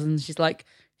themselves? And she's like,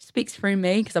 speaks through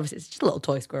me, because obviously it's just a little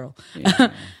toy squirrel.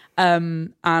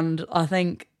 And I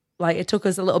think like it took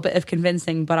us a little bit of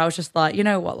convincing, but I was just like, you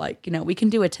know what, like, you know, we can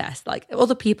do a test. Like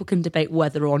other people can debate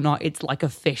whether or not it's like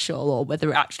official or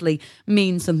whether it actually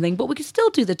means something, but we could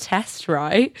still do the test,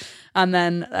 right? And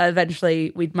then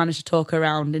eventually we'd managed to talk her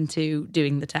around into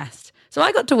doing the test. So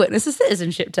I got to witness a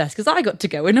citizenship test because I got to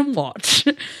go in and watch,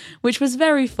 which was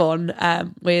very fun,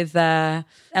 with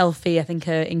Elfie, I think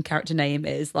her in-character name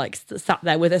is, like sat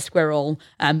there with a squirrel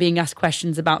being asked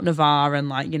questions about Navarre and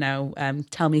like, you know,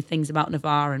 tell me things about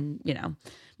Navarre, and, you know,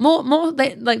 more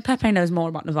like Pepe knows more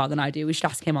about Navarre than I do. We should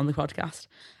ask him on the podcast.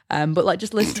 But like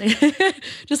just listening,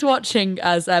 just watching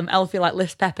as Elfie like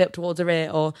lifts Pepe up towards her ear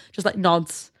or just like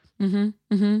nods.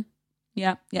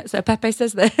 Yeah. So Pepe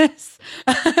says this,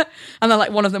 and then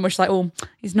like one of them was just like, "Oh,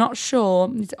 he's not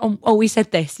sure." Oh, we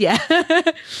said this, yeah.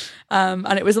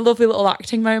 And it was a lovely little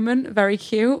acting moment, very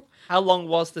cute. How long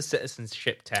was the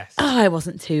citizenship test? Oh, it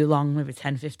wasn't too long, maybe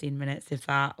 10, 15 minutes, if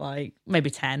that. Like maybe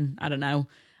 10, I don't know.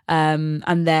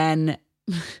 And then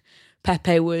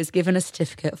Pepe was given a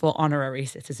certificate for honorary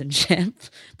citizenship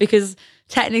because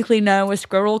technically, no, a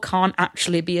squirrel can't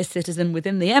actually be a citizen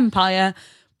within the Empire.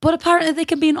 But apparently they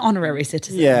can be an honorary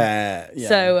citizen. Yeah.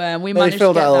 So we They managed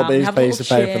filled to get out a little that. piece of piece of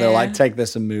paper. They're like, take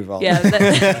this and move on. Yeah,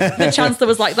 the chancellor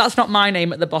was like, that's not my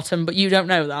name at the bottom, but you don't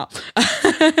know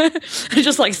that.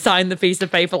 Just like signed the piece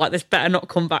of paper like, this better not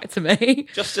come back to me.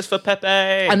 Justice for Pepe.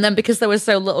 And then because there was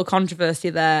so little controversy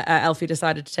there, Elfie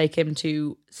decided to take him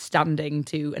to standing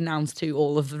to announce to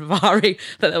all of the Navarre that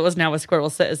there was now a squirrel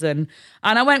citizen.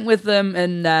 And I went with them,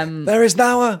 and There is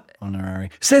now a honorary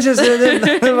citizen in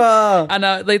Navarre.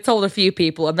 and they told a few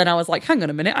people, and then I was like, hang on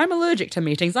a minute, I'm allergic to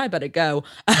meetings, I better go.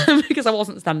 Because I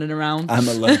wasn't standing around. I'm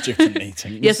allergic to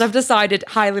meetings. Yes, I've decided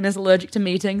Hyland is allergic to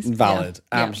meetings. Valid.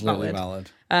 Yeah, Absolutely valid.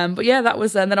 But yeah, that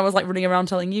was, and then I was like running around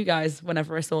telling you guys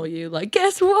whenever I saw you, like,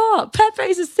 guess what?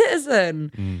 Pepe's a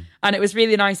citizen. And it was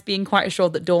really nice being quite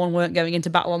assured that Dawn weren't going into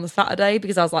battle on the Saturday,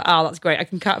 because I was like, that's great. I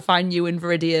can find you in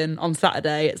Viridian on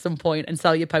Saturday at some point and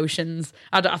sell your potions.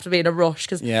 I don't have to be in a rush,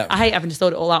 because I hate having to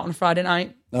sort it all out on a Friday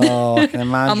night. Oh, I can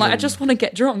imagine. I'm like, I just want to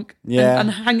get drunk Yeah.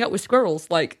 and hang out with squirrels.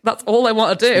 Like, that's all I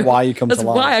want to do. That's why you come to That's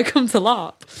LARP. why I come to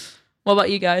LARP. What about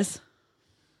you guys?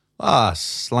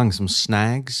 Slang some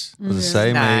snags. As I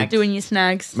say, Snag. Doing your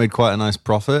snags? made quite a nice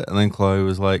profit, and then Chloe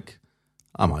was like,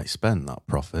 I might spend that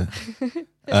profit,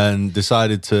 and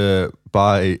decided to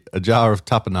buy a jar of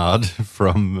tapenade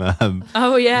from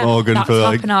Oh yeah, Morgan that for,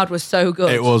 like- tapenade was so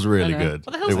good. it was really I know. good.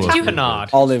 What the hell's It was really tapenade?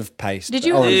 Olive paste. Did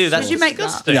you? Olive Ew, that's did you make that?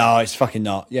 disgusting. No, it's fucking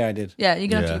not. Yeah, I did. Yeah, you're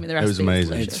gonna have to Yeah, give me the it recipe. was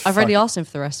amazing. It's delicious. I've already fucking- asked him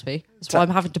for the recipe. That's why I'm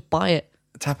having to buy it.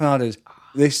 Tapenade is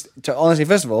honestly,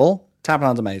 first of all,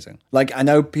 tapenade's amazing. Like, I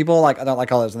know people are like, I don't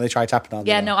like olives, and they try tapenade.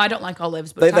 Yeah, no, I don't like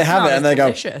olives, but They have it tapenade and is they go,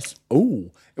 delicious.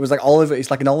 ooh, it was like olive. It's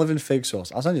like an olive and fig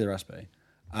sauce. I'll send you the recipe.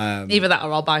 Either that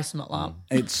or I'll buy some at LARP.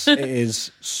 It's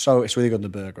really good in the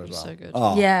burger as well. So good.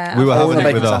 Oh, Yeah, We were All having the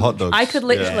it with bacon our hot sandwich. dogs. I could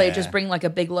literally Yeah. just bring like a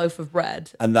big loaf of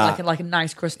bread And that- like a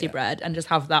nice crusty bread, and just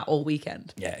have that all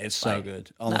weekend. Yeah, it's so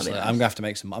good. Honestly, nice. I'm gonna have to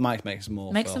make some. I might make some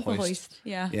more. Make for some for Hoist. hoist.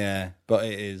 Yeah. Yeah, but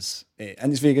and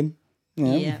it's vegan.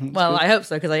 Yeah. Well, I hope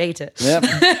so, because I ate it. Yep.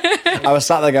 I was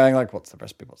sat there going like, "What's the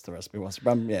recipe? What's the recipe? What's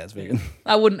the yeah, it's vegan."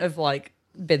 I wouldn't have like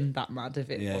been that mad if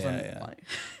it Yeah, wasn't yeah.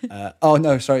 like. Oh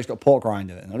no, sorry, it's got pork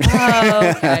rind in it.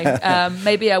 Oh, okay.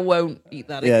 Maybe I won't eat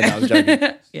that Yeah, again. no, I was joking.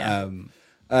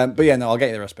 Yeah. But yeah, no, I'll get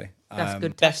you the recipe. That's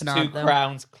good. Best tapenade, 2 though.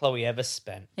 crowns Chloe ever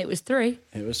spent. It was 3.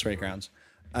 It was 3 crowns.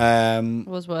 It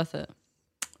was worth it.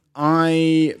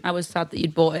 I I was sad that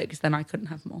you'd bought it, because then I couldn't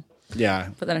have more. yeah.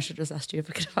 But then I should have just asked you if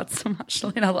I could have had some,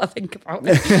 actually, now that I think about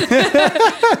it.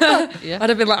 Yeah. I'd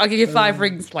have been like, I'll give you 5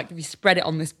 rings, like, if you spread it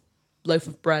on this loaf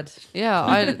of bread.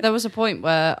 Yeah, there was a point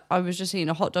where I was just eating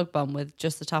a hot dog bun with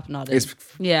just the tapenade in. It's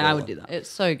Yeah, I would do that. It's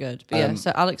so good. But yeah,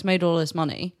 so Alex made all this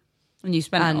money And you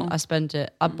spent it and all. I spent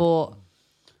it. I bought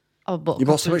you a bought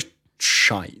couple so much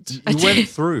shite. You went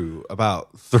through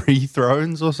about 3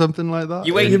 thrones or something like that.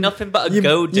 You ate nothing but a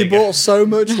gold You digger. bought so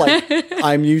much like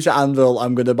I'm new to Anvil.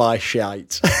 I'm gonna buy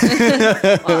shite.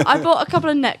 I bought a couple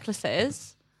of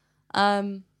necklaces.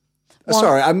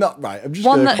 Sorry, I'm not right. I'm just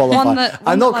One going to that- qualify. one that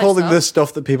I'm not lights calling up. this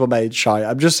stuff that people made shite.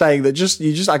 I'm just saying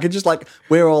that I could just like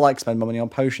we're all like spend my money on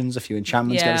potions, a few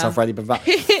enchantments, get Yeah. myself ready, but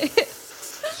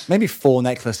maybe 4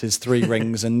 necklaces, 3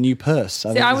 rings, and new purse.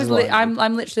 See,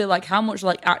 I'm literally like, how much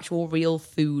like actual real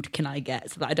food can I get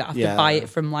so that I don't have Yeah. to buy it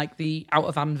from like the out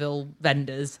of Anvil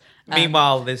vendors?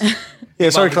 Meanwhile, there's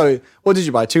yeah. Sorry, Well, Chloe. What did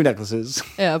you buy? 2 necklaces.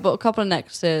 Yeah, I bought a couple of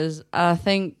necklaces. I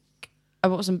think I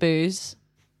bought some booze.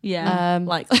 Yeah,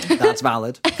 like That's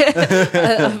valid.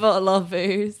 I bought a lot of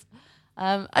booze.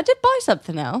 I did buy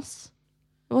something else.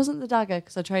 It wasn't the dagger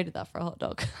because I traded that for a hot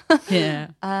dog. yeah.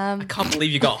 I can't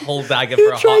believe you got a whole dagger for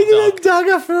a hot Trading a dog.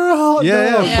 dagger for a hot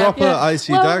Yeah, dog. yeah, proper Yeah.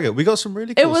 icy Well, dagger. We got some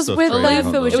really cool it was stuff. with trading Luther,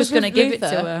 hot was It dogs. just going to with give it to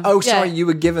Luther. her. Oh, sorry, Yeah. you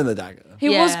were given the dagger. He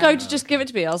was Yeah. going to just give it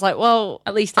to me. I was like, well,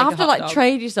 At least I take have a to hot like dog.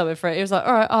 trade you something for it. He was like,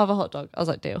 all right, I'll have a hot dog. I was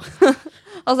like, deal.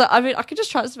 I was like, I mean, I could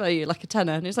just transfer you like a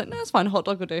tenner. And he was like, no, it's fine. A hot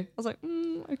dog will do. I was like,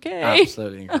 okay.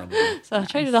 Absolutely incredible. So I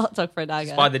traded a hot dog for a dagger.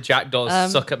 That's why the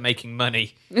jackdaws suck at making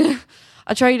money.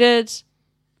 I traded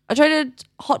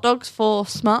hot dogs for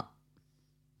smut.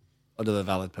 Another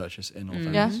valid purchase in all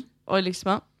fairness. Yeah, oily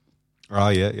smut. Oh,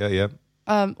 yeah.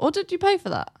 Or did you pay for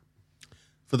that?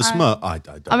 For the smut, I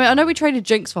don't I mean, I know we traded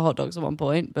drinks for hot dogs at one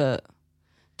point, but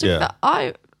Yeah.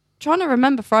 I trying to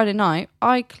remember Friday night.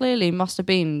 I clearly must have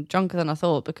been drunker than I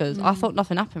thought because I thought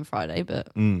nothing happened Friday, but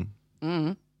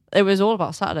it was all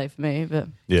about Saturday for me. But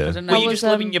Yeah. I don't know. Were you was,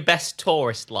 just living your best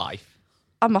tourist life?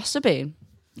 I must have been.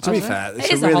 To be fair,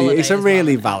 It is a holiday it's a as well,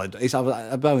 really isn't it? valid.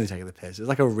 I'm only taking the piss. It's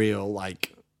like a real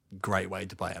like great way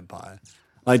to play Empire.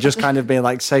 Like just kind of being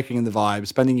like soaking in the vibe,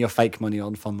 spending your fake money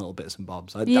on fun little bits and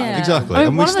bobs. Yeah. Exactly. I mean,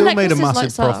 and we one of the still made a necklaces massive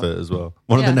lights up. profit as well.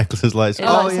 One of Yeah. the necklaces lights. It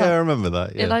Oh, lights yeah, up. I remember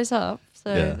that. Yeah. It lights up,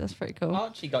 so Yeah. that's pretty cool.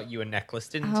 Archie got you a necklace,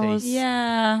 didn't I he? was-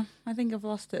 Yeah, I think I've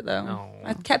lost it though. Oh.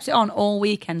 I kept it on all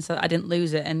weekend so that I didn't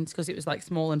lose it, and it's because it was like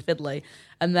small and fiddly.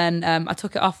 And then I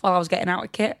took it off while I was getting out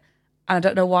of kit, and I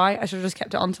don't know why. I should have just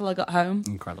kept it on till I got home.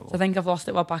 Incredible. So I think I've lost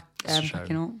it while It's a shame.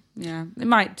 packing up. Yeah, it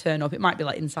might turn up. It might be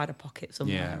like inside a pocket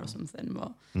somewhere Yeah. or something.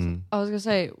 But I was gonna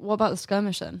say, what about the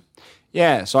skirmish then?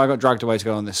 Yeah, so I got dragged away to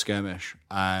go on this skirmish.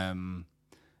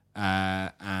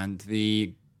 And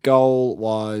the goal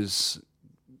was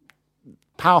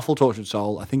powerful tortured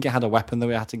soul. I think it had a weapon that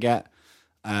we had to get.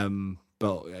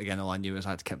 But again, all I knew was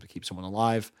I had to keep someone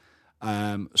alive.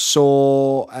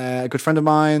 Saw a good friend of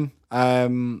mine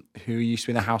who used to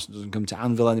be in a house that doesn't come to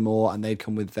Anvil anymore, and they'd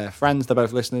come with their friends. They're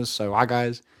both listeners, so hi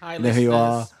guys, Hi, you know who you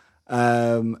are.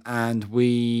 listeners. And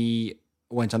we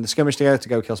went on the skirmish together to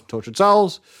go kill some tortured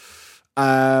souls.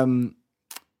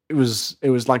 It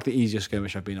was like the easiest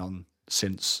skirmish I've been on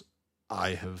since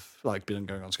I have like been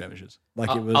going on skirmishes.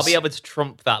 Like it was. I'll be able to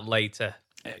trump that later.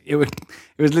 It was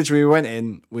literally, we went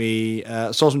in, we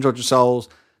saw some tortured souls,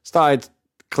 started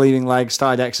cleaning legs,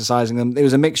 started exercising them. It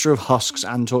was a mixture of husks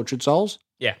and tortured souls.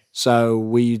 Yeah. So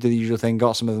we did the usual thing,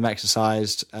 got some of them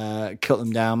exercised, cut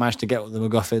them down, managed to get the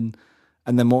MacGuffin.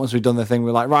 And then once we'd done the thing, we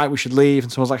were like, right, we should leave.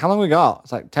 And someone was like, how long we got?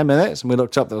 It's like 10 minutes. And we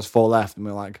looked up, there was 4 left. And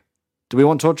we were like, do we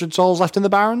want tortured souls left in the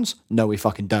Barrens? No, we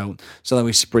fucking don't. So then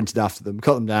we sprinted after them,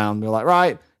 cut them down. We were like,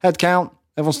 right, head count.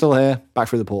 Everyone's still here. Back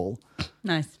through the portal.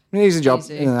 Nice. Easy job,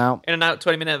 Easy. in and out. In and out,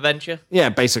 20-minute adventure. Yeah,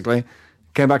 basically.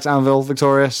 Came back to Anvil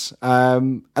victorious.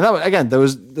 And that was, again,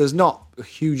 there's not a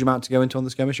huge amount to go into on the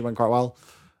skirmish. It went quite well.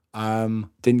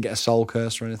 Didn't get a soul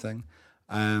curse or anything.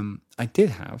 I did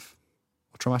have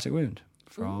a traumatic wound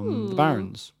from the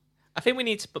Barrens. I think we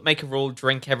need to make a rule: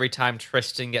 drink every time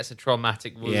Tristan gets a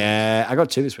traumatic wound. Yeah, I got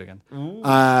 2 this weekend.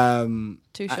 2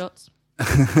 shots.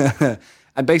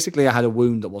 And basically, I had a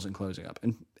wound that wasn't closing up.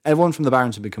 And everyone from the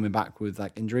Barrens had been coming back with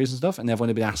like injuries and stuff, and everyone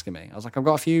had been asking me. I was like, I've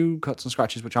got a few cuts and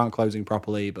scratches which aren't closing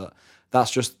properly, but that's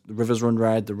just the rivers run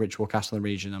red, the ritual cast on the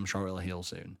region. I'm sure it'll heal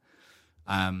soon.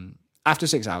 After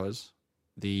 6 hours,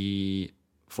 the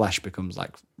flesh becomes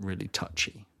like really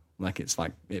touchy. Like it's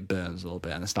like it burns a little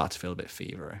bit, and I start to feel a bit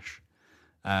feverish.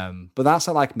 But that's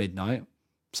at like midnight,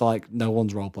 so like no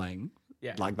one's role playing,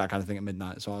 like that kind of thing at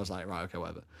midnight. So I was like, right, okay,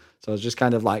 whatever. So I was just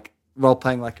kind of like role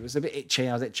playing, like it was a bit itchy.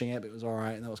 I was itching it, but it was all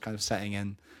right, and that was kind of setting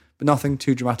in, but nothing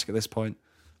too dramatic at this point.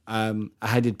 I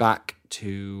headed back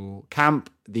to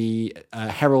camp. The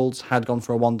heralds had gone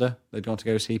for a wander. They'd gone to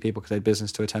go see people because they had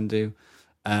business to attend to.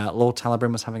 Lord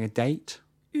Talabrin was having a date,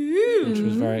 which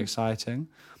was very exciting.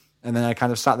 And then I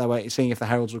kind of sat there waiting, seeing if the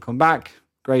heralds would come back,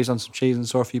 grazed on some cheese and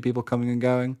saw a few people coming and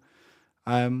going.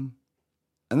 And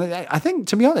then I think,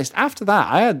 to be honest, after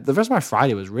that, the rest of my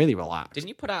Friday was really relaxed. Didn't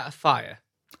you put out a fire?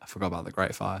 I forgot about the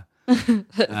Great Fire.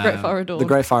 Great Fire of Dawn. The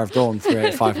Great Fire of Dawn,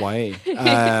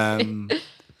 385YE.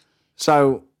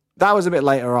 So that was a bit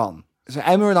later on. So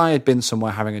Emma and I had been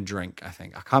somewhere having a drink, I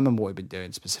think. I can't remember what we'd been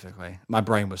doing specifically. My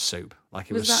brain was soup. Like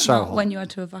it was that so not hot. when you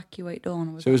had to evacuate Dawn?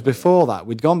 Or was So it was before that.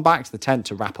 We'd gone back to the tent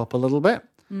to wrap up a little bit.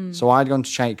 So I'd gone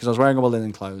to change, because I was wearing all my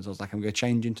linen clothes. I was like, I'm going to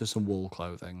change into some wool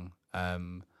clothing,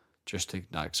 just to,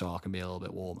 like, so I can be a little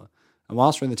bit warmer. And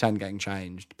whilst we're in the tent getting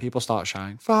changed, people start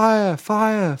shouting, fire,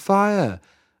 fire, fire.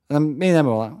 And then me and Emma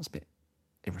were like, that's a bit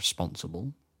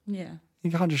irresponsible. Yeah.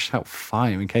 You can't just shout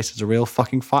fire in case there's a real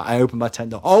fucking fire. I open my tent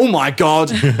door. Oh my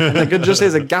God. And I could just see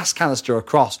there's a gas canister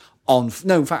across on.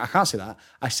 No, in fact, I can't see that.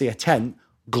 I see a tent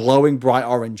glowing bright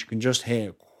orange. You can just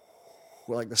hear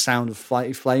like the sound of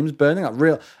flames burning, like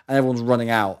real. And everyone's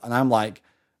running out. And I'm like,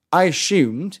 I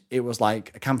assumed it was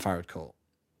like a campfire had caught.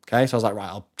 Okay. So I was like, right,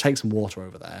 I'll take some water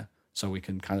over there so we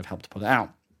can kind of help to put it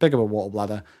out. Pick up a water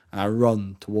bladder and I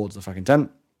run towards the fucking tent.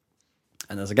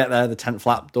 And as I get there, the tent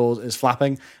flap doors is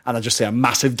flapping, and I just see a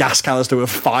massive gas canister with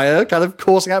fire kind of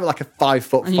coursing out with like a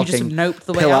 5-foot And you fucking just noped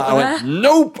the way pillar. out I went, there?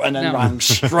 nope, and then No. ran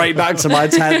straight back to my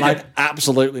tent, like,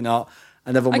 absolutely not.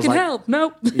 And everyone I was can like, help.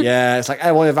 Nope. yeah, it's like,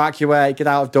 everyone evacuate, get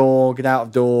out of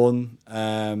Dawn,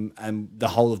 and the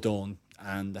whole of Dawn,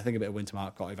 and I think a bit of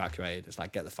Wintermark got evacuated. It's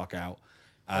like, get the fuck out.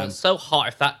 It was so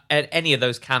hot. If any of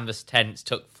those canvas tents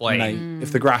took flame, Mate,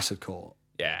 if the grass had caught,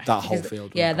 yeah, that whole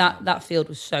field would Yeah, have gone that field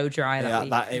was so dry. up.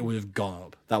 Week. It would have gone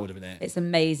up. That would have been it. It's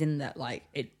amazing that like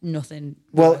nothing.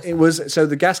 Well, it was, so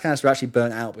the gas canister actually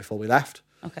burnt out before we left.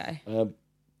 Okay.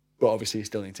 But obviously you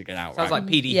still need to get out, sounds right?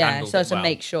 like PD Yeah, handled so it to well.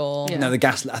 make sure. Yeah. No, the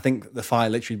gas, I think the fire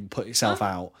literally put itself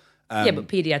out. Yeah, but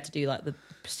PD had to do like the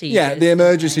procedures. Yeah, the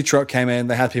emergency truck came in.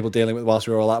 They had people dealing with it whilst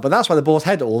we were all out. But that's why the Boar's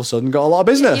Head all of a sudden got a lot of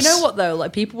business. You know what though?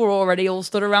 Like people were already all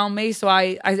stood around me, so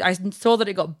I saw that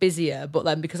it got busier. But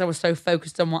then because I was so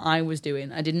focused on what I was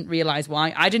doing, I didn't realize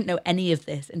why. I didn't know any of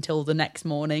this until the next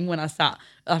morning when I sat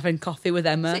having coffee with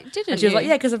Emma. So, didn't and she was you? like,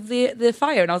 "Yeah, because of the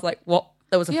fire." And I was like, "What?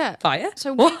 There was a fire?"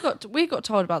 So What? we got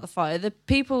told about the fire. The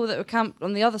people that were camped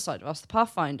on the other side of us, the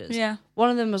Pathfinders. Yeah. One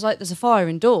of them was like, "There's a fire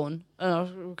in Dawn," and I was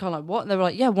kind of like, "What?" And they were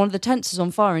like, "Yeah, one of the tents is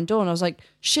on fire in Dawn." I was like,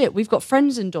 "Shit, we've got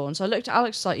friends in Dawn." So I looked at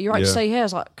Alex like, "You're right to Yeah. stay here." I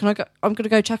was like, "Can I go? I'm going to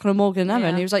go check on Morgan and Emma." Yeah.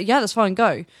 And he was like, "Yeah, that's fine. Go."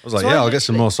 I was like, So yeah, I'll get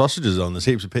some literally- more sausages on. There's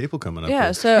heaps of people coming up. Yeah,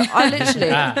 here. so I literally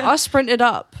I sprinted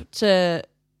up to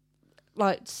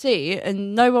like see,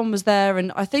 and no one was there.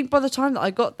 And I think by the time that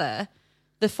I got there,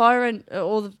 the fire and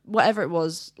or whatever it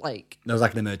was, like There was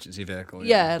like an emergency vehicle.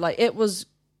 yeah, like it was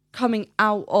coming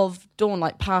out of Dawn,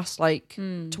 like past like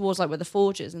towards like where the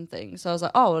forge is and things. So I was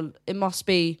like, oh, well, it must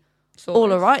be all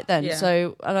right then. Yeah.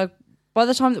 So by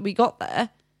the time that we got there,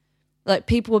 like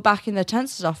people were back in their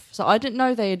tents and stuff. So I didn't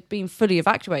know they had been fully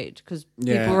evacuated because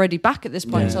people were already back at this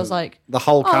point. Yeah. So I was like, The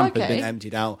whole camp had okay. been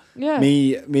emptied out. Yeah.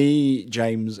 Me,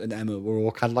 James, and Emma were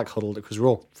all kind of like huddled because we're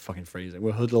all fucking freezing.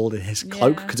 We're huddled in his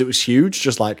cloak because it was huge,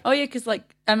 just like. Oh yeah, because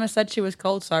like Emma said she was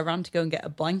cold, so I ran to go and get a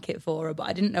blanket for her. But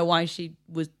I didn't know why she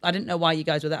was. I didn't know why you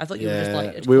guys were there. I thought you were just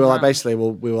like. we were like basically.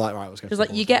 We were like right. Let's go. Because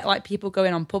like you get like people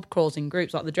going on pub crawls in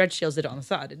groups, like the Dread Shields did it on the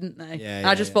Saturday, didn't they? Yeah, And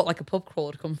I just thought like a pub crawl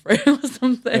would come through or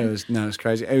something. It was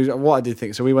crazy. It was what I did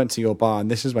think. So we went to your bar,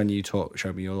 and this is when you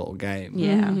showed me your little game.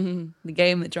 Yeah, the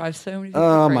game that drives so many people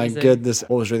Oh my crazy. goodness!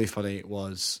 What was really funny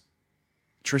was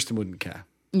Tristan wouldn't care.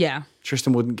 Yeah,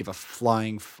 Tristan wouldn't give a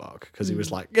flying fuck because he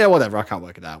was like, yeah, whatever, I can't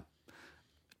work it out.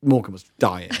 Morgan was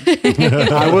dying.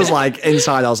 I was like,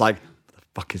 inside, I was like, what the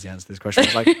fuck is the answer to this question? I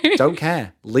was like, don't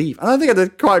care, leave. And I think I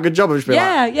did quite a good job of just being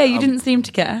like, yeah. You didn't seem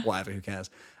to care. whatever, who cares?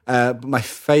 But my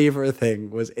favourite thing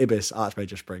was Ibis,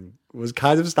 Archmage of Spring, was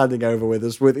kind of standing over with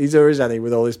us with Izurizeni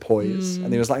with all his poise.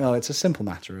 And he was like, oh, it's a simple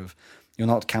matter of you're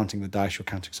not counting the dice, you're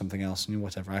counting something else, and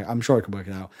whatever. I'm sure I can work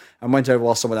it out. And went over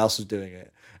while someone else was doing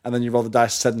it. And then you roll the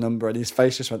dice, said a number, and his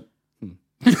face just went,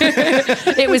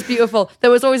 It was beautiful.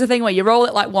 There was always a thing where you roll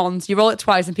it like once, you roll it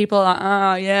twice, and people are like,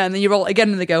 oh yeah, and then you roll it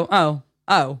again, and they go, oh,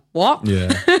 what?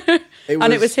 Yeah.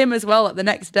 And it was him as well at the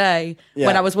next day when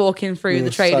Yeah. I was walking through It the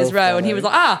was Traders so Row, and he funny. was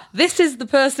like, this is the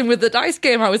person with the dice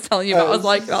game I was telling you about. I was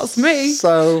like, that's me.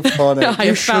 So funny. I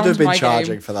You should have found been my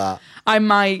charging game. for that. I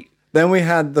might. Then we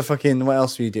had the fucking. What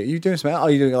else were you doing? You doing something? Oh,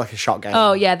 you doing like a shot game?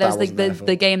 Oh yeah, there's That wasn't there for.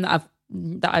 the game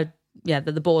that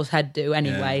the Boar's Head do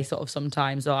anyway, sort of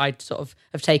sometimes. So I sort of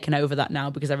have taken over that now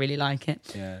because I really like it.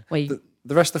 Yeah. Where you-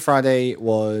 The rest of the Friday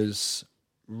was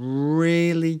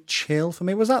really chill for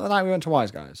me. Was that the night we went to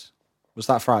Wise Guys? Was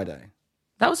that Friday?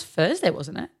 that was Thursday,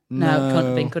 wasn't it? No, it couldn't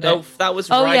have been, could it? Oh, that was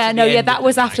Oh right yeah, at no, the yeah, end that of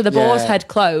was the after night. the Boar's Yeah. Head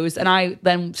closed, and I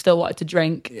then still wanted to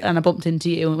drink, and I bumped into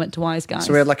you and we went to Wise Guys.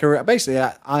 So we had like basically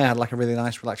I had like a really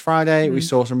nice relaxed Friday. We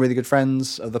saw some really good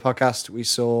friends of the podcast. We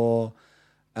saw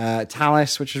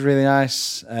Talis, which was really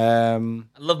nice. I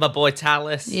love my boy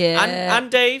Talis. Yeah. And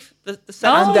Dave, the Oh,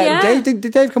 second. yeah. Dave,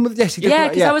 did Dave come with? Yes, he did. yeah,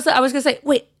 because I was gonna say,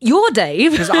 wait, you're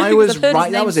Dave? Because I was I've heard his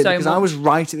right. That name was it. so Because I much. was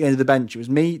right at the end of the bench. It was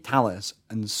me, Talis,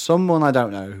 and someone I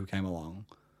don't know who came along.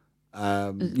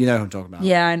 You know who I'm talking about.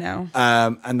 Yeah, I know.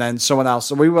 And then someone else.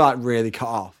 So we were like really cut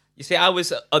off. You see, I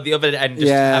was at the other end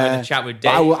just having a chat with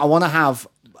But Dave. I want to have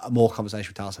a more conversation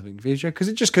with Talis, I think, in the future. Because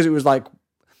it was like,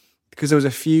 because there was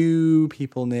a few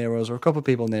people near us, or a couple of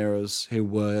people near us, who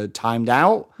were timed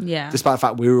out. Yeah. Despite the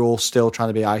fact we were all still trying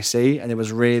to be IC, and it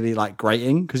was really like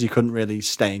grating because you couldn't really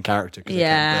stay in character because you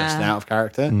kept bursting out of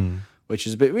character, which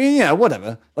is a bit,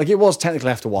 whatever. Like it was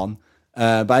technically after one.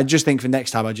 But I just think for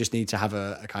next time, I just need to have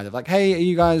a kind of like, hey, are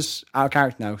you guys out of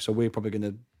character now? So we're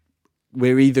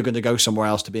either going to go somewhere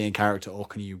else to be in character, or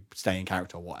can you stay in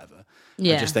character or whatever?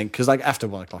 Yeah. I just think, because like after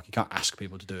 1 o'clock, you can't ask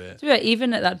people to do it. Yeah,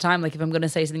 even at that time, like if I'm going to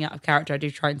say something out of character, I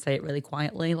do try and say it really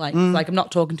quietly. Like I'm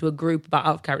not talking to a group about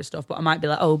out of character stuff, but I might be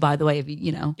like, oh, by the way, have you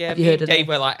yeah, have you me heard and of Dave it?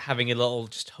 were like having a little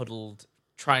just huddled,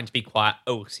 trying to be quiet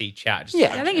OC chat. Just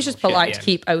Yeah, I think it's just general shit polite at to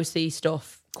the end. keep OC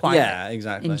stuff quiet. Yeah,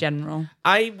 exactly. In general.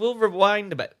 I will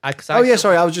rewind a bit. Oh yeah,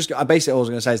 sorry. I basically all I was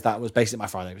going to say is that was basically my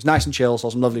Friday. It was nice and chill. Saw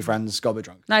some lovely friends. Got a bit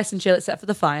drunk. Nice and chill, except for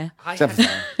the fire. I Except for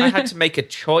had, I had to make a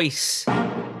choice.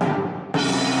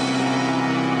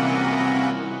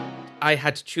 I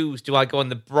had to choose, do I go on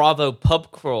the Bravo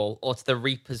pub crawl or to the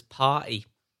Reaper's party?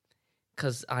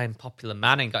 Because I'm a popular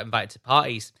man and got invited to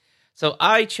parties. So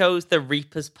I chose the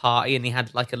Reaper's party, and he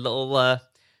had like a little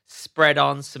spread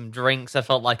on some drinks. I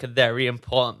felt like a very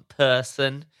important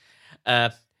person.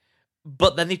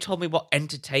 But then they told me what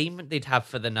entertainment they'd have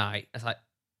for the night. I was like,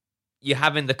 you're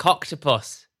having the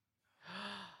Coctopus.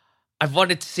 I've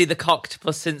wanted to see the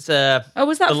Coctopus since Oh,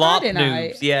 was that the LARP Friday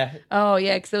night? noobs. Yeah. Oh,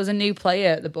 yeah, because there was a new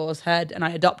player at the Boar's Head, and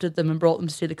I adopted them and brought them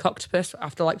to see the Coctopus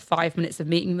after like 5 minutes of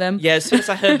meeting them. Yeah, as soon as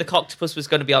I heard the Coctopus was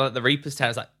going to be on at the Reaper's tent, I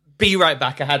was like, be right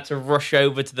back. I had to rush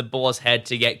over to the Boar's Head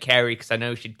to get Kerry because I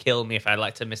know she'd kill me if I'd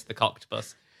like to miss the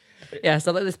Coctopus. Yeah,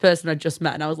 so like this person I just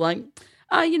met, and I was like,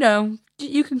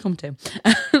 you can come too.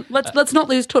 Let's not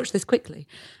lose touch this quickly.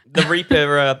 The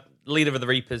Reaper, leader of the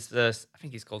Reapers, I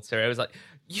think he's called Syria, was like,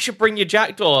 you should bring your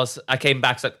jackdaws. I came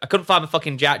back, so I couldn't find my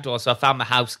fucking jackdaw, so I found my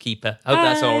housekeeper. Hope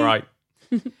that's all right.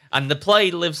 And the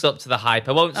play lives up to the hype.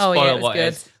 I won't Oh, spoil yeah, it was what good. it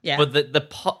is. Yeah. But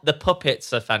the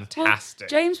puppets are fantastic.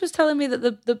 James was telling me that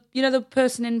the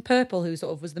person in purple who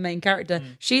sort of was the main character,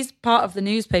 she's part of the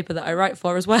newspaper that I write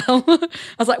for as well. I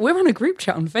was like, we're on a group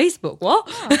chat on Facebook. What?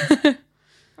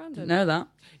 Didn't know that.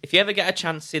 If you ever get a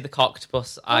chance to see the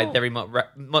Coctopus, I very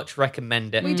much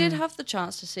recommend it. We did have the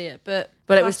chance to see it, but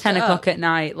But it was passed 10 o'clock up. at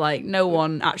night. Like, no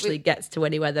one actually gets to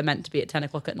anywhere they're meant to be at 10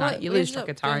 o'clock at night. Well, You we lose ended track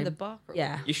of up doing time. the bar crawl.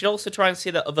 Yeah. You should also try and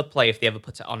see the other play if they ever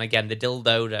put it on again, the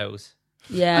Dildodos.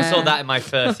 Yeah. I saw that in my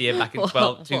first year back in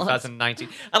 2019.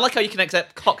 I like how you can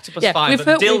accept Coctopus Yeah, fine, we've but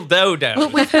heard- Dildodo. Well,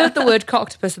 we've heard the word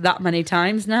Coctopus that many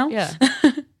times now. Yeah.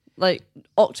 Like,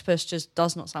 octopus just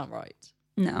does not sound right.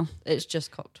 No. It's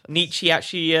just Coctopus. Nietzsche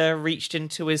actually reached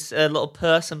into his little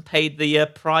purse and paid the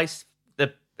price,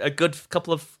 a good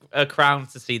couple of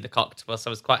crowns to see the Coctopus.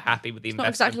 I was quite happy with the It's not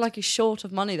investment. exactly like he's short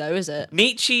of money, though, is it?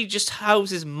 Nietzsche just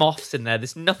houses moths in there.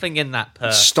 There's nothing in that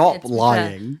purse. Stop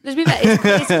lying. Let's be fair,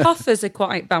 his coffers are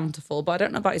quite bountiful, but I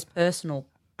don't know about his personal.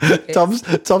 Tom's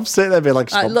sitting there being like,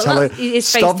 stop look, telling. his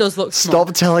face stop, does look small.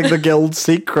 Stop telling the guild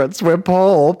secrets. We're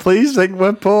poor. Please think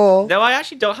we're poor. No, I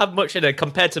actually don't have much in it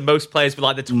compared to most players with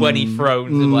like the 20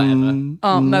 thrones or whatever.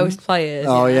 Oh, most players.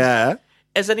 Oh yeah.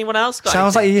 Has anyone else got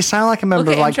Sounds like you sound like a member Look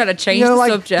at of him like trying to change you know, the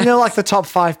like, subject. You know, like the top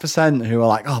 5% who are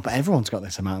like, oh, but everyone's got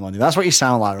this amount of money. That's what you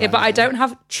sound like. Yeah, Right but I now. don't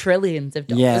have trillions of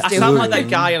dollars. Yeah, I do sound I? like that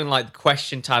guy on like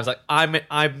Question Times. Like I'm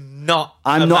not.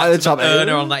 I'm not a at the maximum top.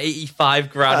 earner on like 85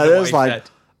 grand. or what It's he like, said.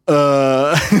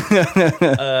 I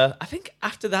think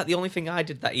after that, the only thing I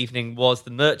did that evening was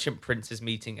the Merchant Princes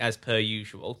meeting, as per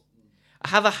usual. I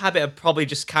have a habit of probably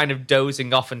just kind of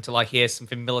dozing off until I hear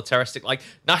something militaristic, like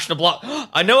National Block.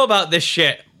 I know about this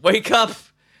shit. Wake up!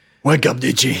 Wake up,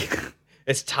 Digi.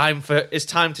 It's time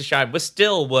to shine. We're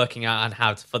still working out on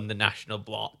how to fund the National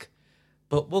Block,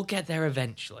 but we'll get there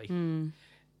eventually.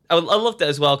 I loved it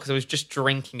as well because I was just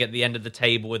drinking at the end of the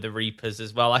table with the Reapers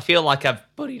as well. I feel like I've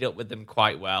buddied up with them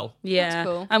quite well. Yeah, That's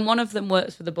cool. and one of them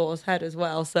works for the Boar's Head as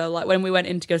well. So, like, when we went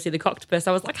in to go see the Coctopus,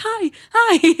 I was like, hi.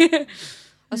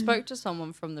 I spoke to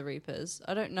someone from the Reapers.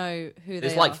 I don't know who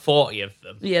There's they like are. 40 of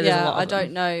them. Yeah, there's a Yeah, lot of I them.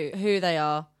 don't know who they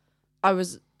are. I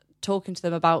was talking to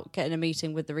them about getting a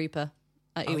meeting with the Reaper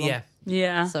at Oh E1. yeah.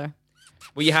 Yeah. So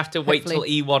Well, you have to wait till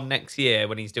Hopefully. E1 next year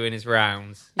when he's doing his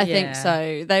rounds. I Yeah. think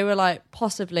so. They were like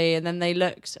possibly, and then they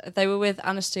looked. They were with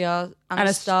Anastasia.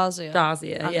 Anastasia.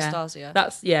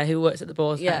 That's who works at the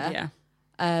Boar's Head. Yeah.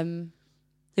 Yeah,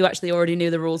 who actually already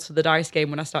knew the rules for the dice game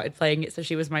when I started playing it. So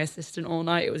she was my assistant all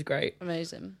night. It was great.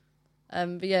 Amazing.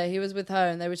 But yeah, he was with her,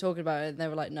 and they were talking about it, and they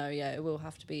were like, "No, yeah, it will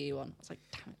have to be E1." I was like,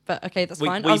 "Damn it!" But okay, that's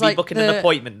fine. Will I you was be like, booking an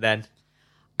appointment then?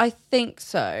 I think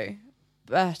so,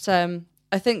 but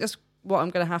I think that's what I'm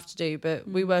going to have to do. But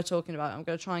we were talking about it. I'm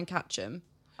going to try and catch him.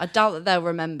 I doubt that they'll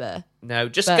remember. No,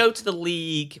 just But- go to the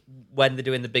league when they're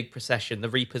doing the big procession. The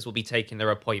Reapers will be taking their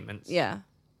appointments. Yeah,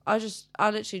 I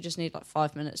literally just need like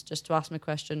 5 minutes just to ask my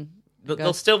question. They'll, Go.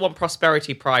 they'll still want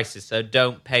prosperity prices, so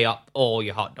don't pay up all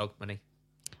your hot dog money.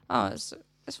 Oh, it's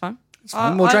fine. It's fine. Chloe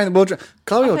I'll will pay drain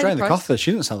the the price. coffers.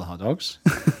 She doesn't sell the hot dogs.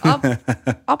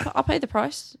 I'll pay the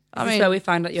price. I This is mean, where we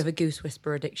find out you have a goose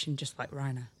whisper addiction, just like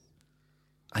Reiner.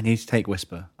 I need to take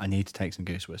Whisper. I need to take some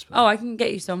Goose Whisper. Oh, I can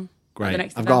get you some. at Great. The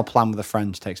next I've event. got a plan with a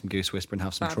friend to take some Goose Whisper and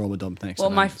have some Fab. trauma dump next Well,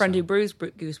 my event, friend so. who brews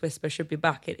Goose Whisper should be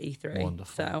back at E3.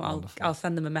 Wonderful, So wonderful. I'll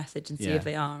send them a message and see Yeah. if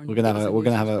they are. and We're gonna get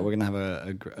have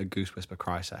some a Goose Whisper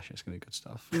cry session. It's gonna be good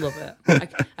stuff. Love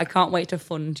it. I can't wait to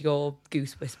fund your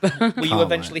Goose Whisper. Will you Can't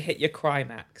eventually hit your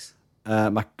Crimax?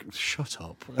 Shut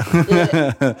up.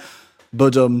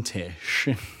 Tish.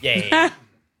 Yeah.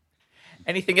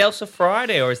 Anything else for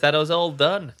Friday, or is that us all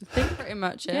done? I think pretty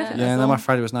much it. Yeah, no, my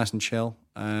Friday was nice and chill.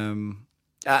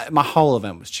 My whole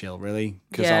event was chill, really,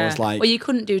 because I was like, well, you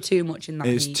couldn't do too much in that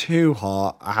it was heat. too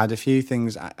hot. I had a few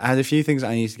things. I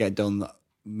needed to get done that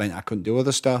meant I couldn't do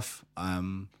other stuff.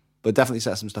 But definitely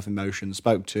set some stuff in motion.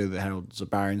 Spoke to the Heralds of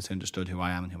Barons, who understood who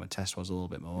I am and who my test was a little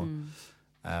bit more.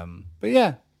 But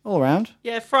yeah, all around.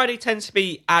 Yeah, Friday tends to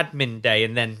be admin day,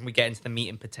 and then we get into the meat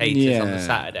and potatoes on the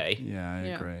Saturday. Yeah, I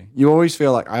Yeah. agree. You always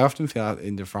feel like, I often feel at the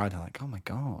end of Friday, like, oh my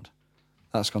God,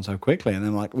 that's gone so quickly. And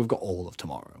then like, we've got all of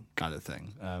tomorrow kind of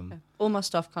thing. All my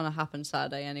stuff kind of happened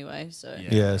Saturday anyway, so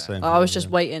Yeah, same. I was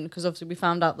just waiting because obviously we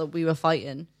found out that we were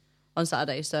fighting on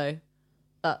Saturday, so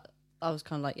that I was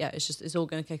kind of like, yeah, it's all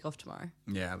going to kick off tomorrow.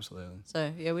 Yeah, absolutely.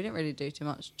 So yeah, we didn't really do too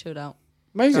much, chilled out.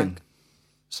 Amazing. Drunk.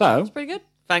 So, It's pretty good.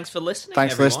 Thanks for listening.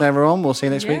 thanks for listening, everyone. We'll see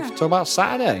you next week Yeah. to talk about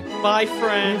Saturday. Bye,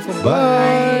 friends.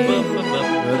 Bye.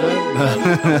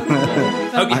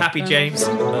 Hope you're happy, James.